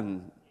be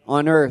done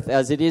on earth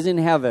as it is in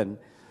heaven.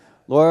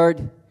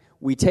 Lord,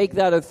 we take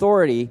that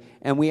authority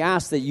and we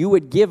ask that you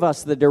would give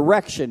us the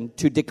direction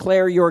to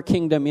declare your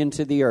kingdom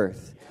into the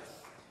earth.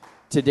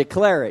 To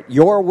declare it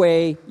your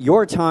way,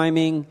 your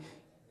timing,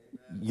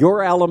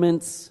 your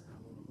elements.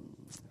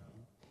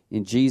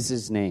 In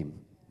Jesus' name.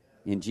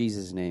 In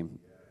Jesus' name.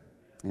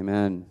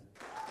 Amen.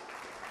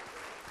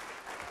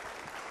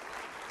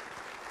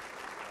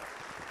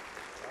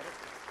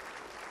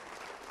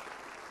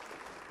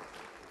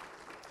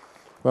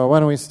 Well, why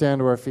don't we stand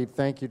to our feet?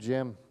 Thank you,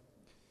 Jim.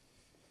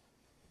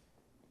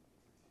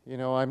 You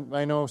know,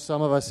 I know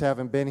some of us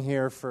haven't been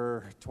here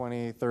for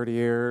 20, 30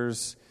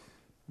 years,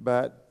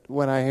 but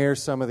when I hear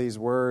some of these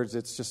words,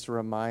 it's just a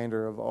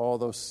reminder of all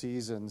those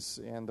seasons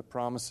and the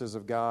promises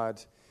of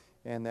God,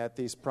 and that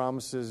these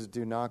promises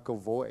do not go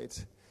void.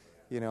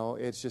 You know,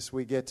 it's just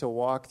we get to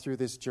walk through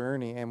this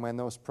journey, and when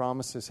those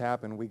promises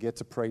happen, we get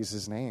to praise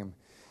His name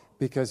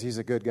because He's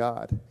a good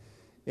God.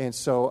 And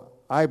so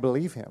I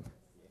believe Him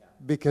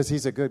because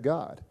He's a good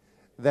God.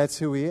 That's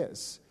who He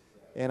is.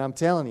 And I'm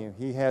telling you,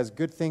 He has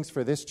good things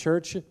for this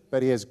church,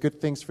 but He has good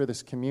things for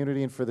this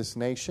community and for this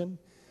nation.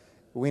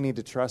 We need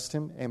to trust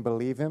Him and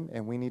believe Him,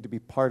 and we need to be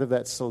part of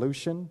that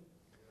solution,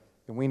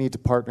 and we need to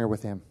partner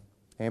with Him.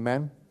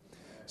 Amen?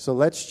 So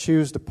let's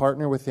choose to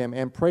partner with Him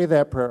and pray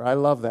that prayer. I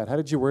love that. How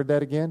did you word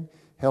that again?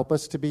 Help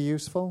us to be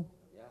useful?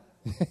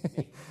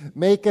 Yeah.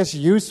 Make us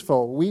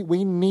useful.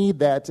 We need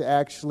that to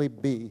actually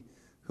be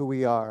who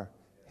we are.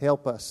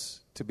 Help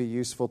us to be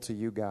useful to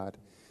you, God.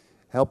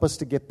 Help us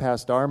to get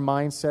past our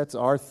mindsets,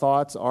 our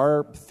thoughts,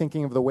 our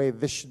thinking of the way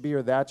this should be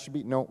or that should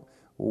be. No,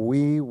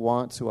 we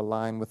want to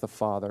align with the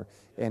Father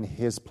and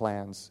His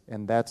plans,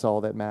 and that's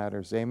all that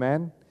matters.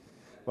 Amen?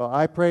 Well,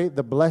 I pray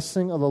the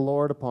blessing of the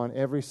Lord upon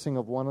every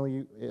single one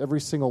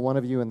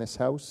of you in this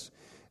house,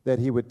 that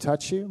He would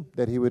touch you,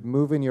 that He would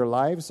move in your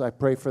lives. I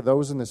pray for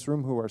those in this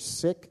room who are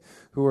sick,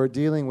 who are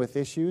dealing with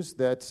issues,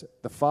 that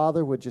the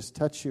Father would just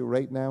touch you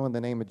right now in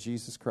the name of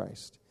Jesus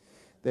Christ.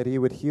 That He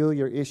would heal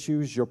your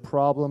issues, your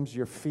problems,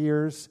 your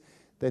fears,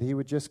 that He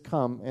would just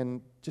come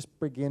and just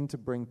begin to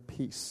bring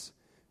peace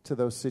to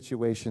those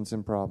situations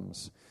and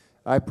problems.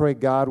 I pray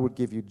God would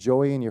give you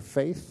joy in your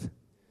faith.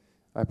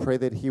 I pray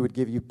that He would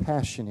give you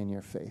passion in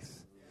your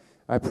faith.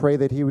 I pray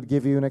that He would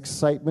give you an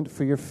excitement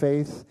for your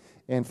faith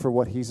and for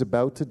what He's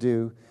about to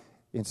do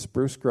in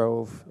Spruce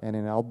Grove and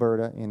in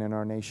Alberta and in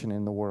our nation and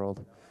in the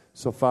world.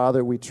 So,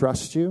 Father, we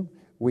trust you.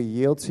 We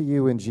yield to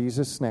you in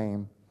Jesus'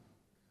 name.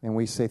 And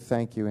we say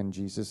thank you in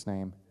Jesus'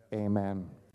 name. Amen.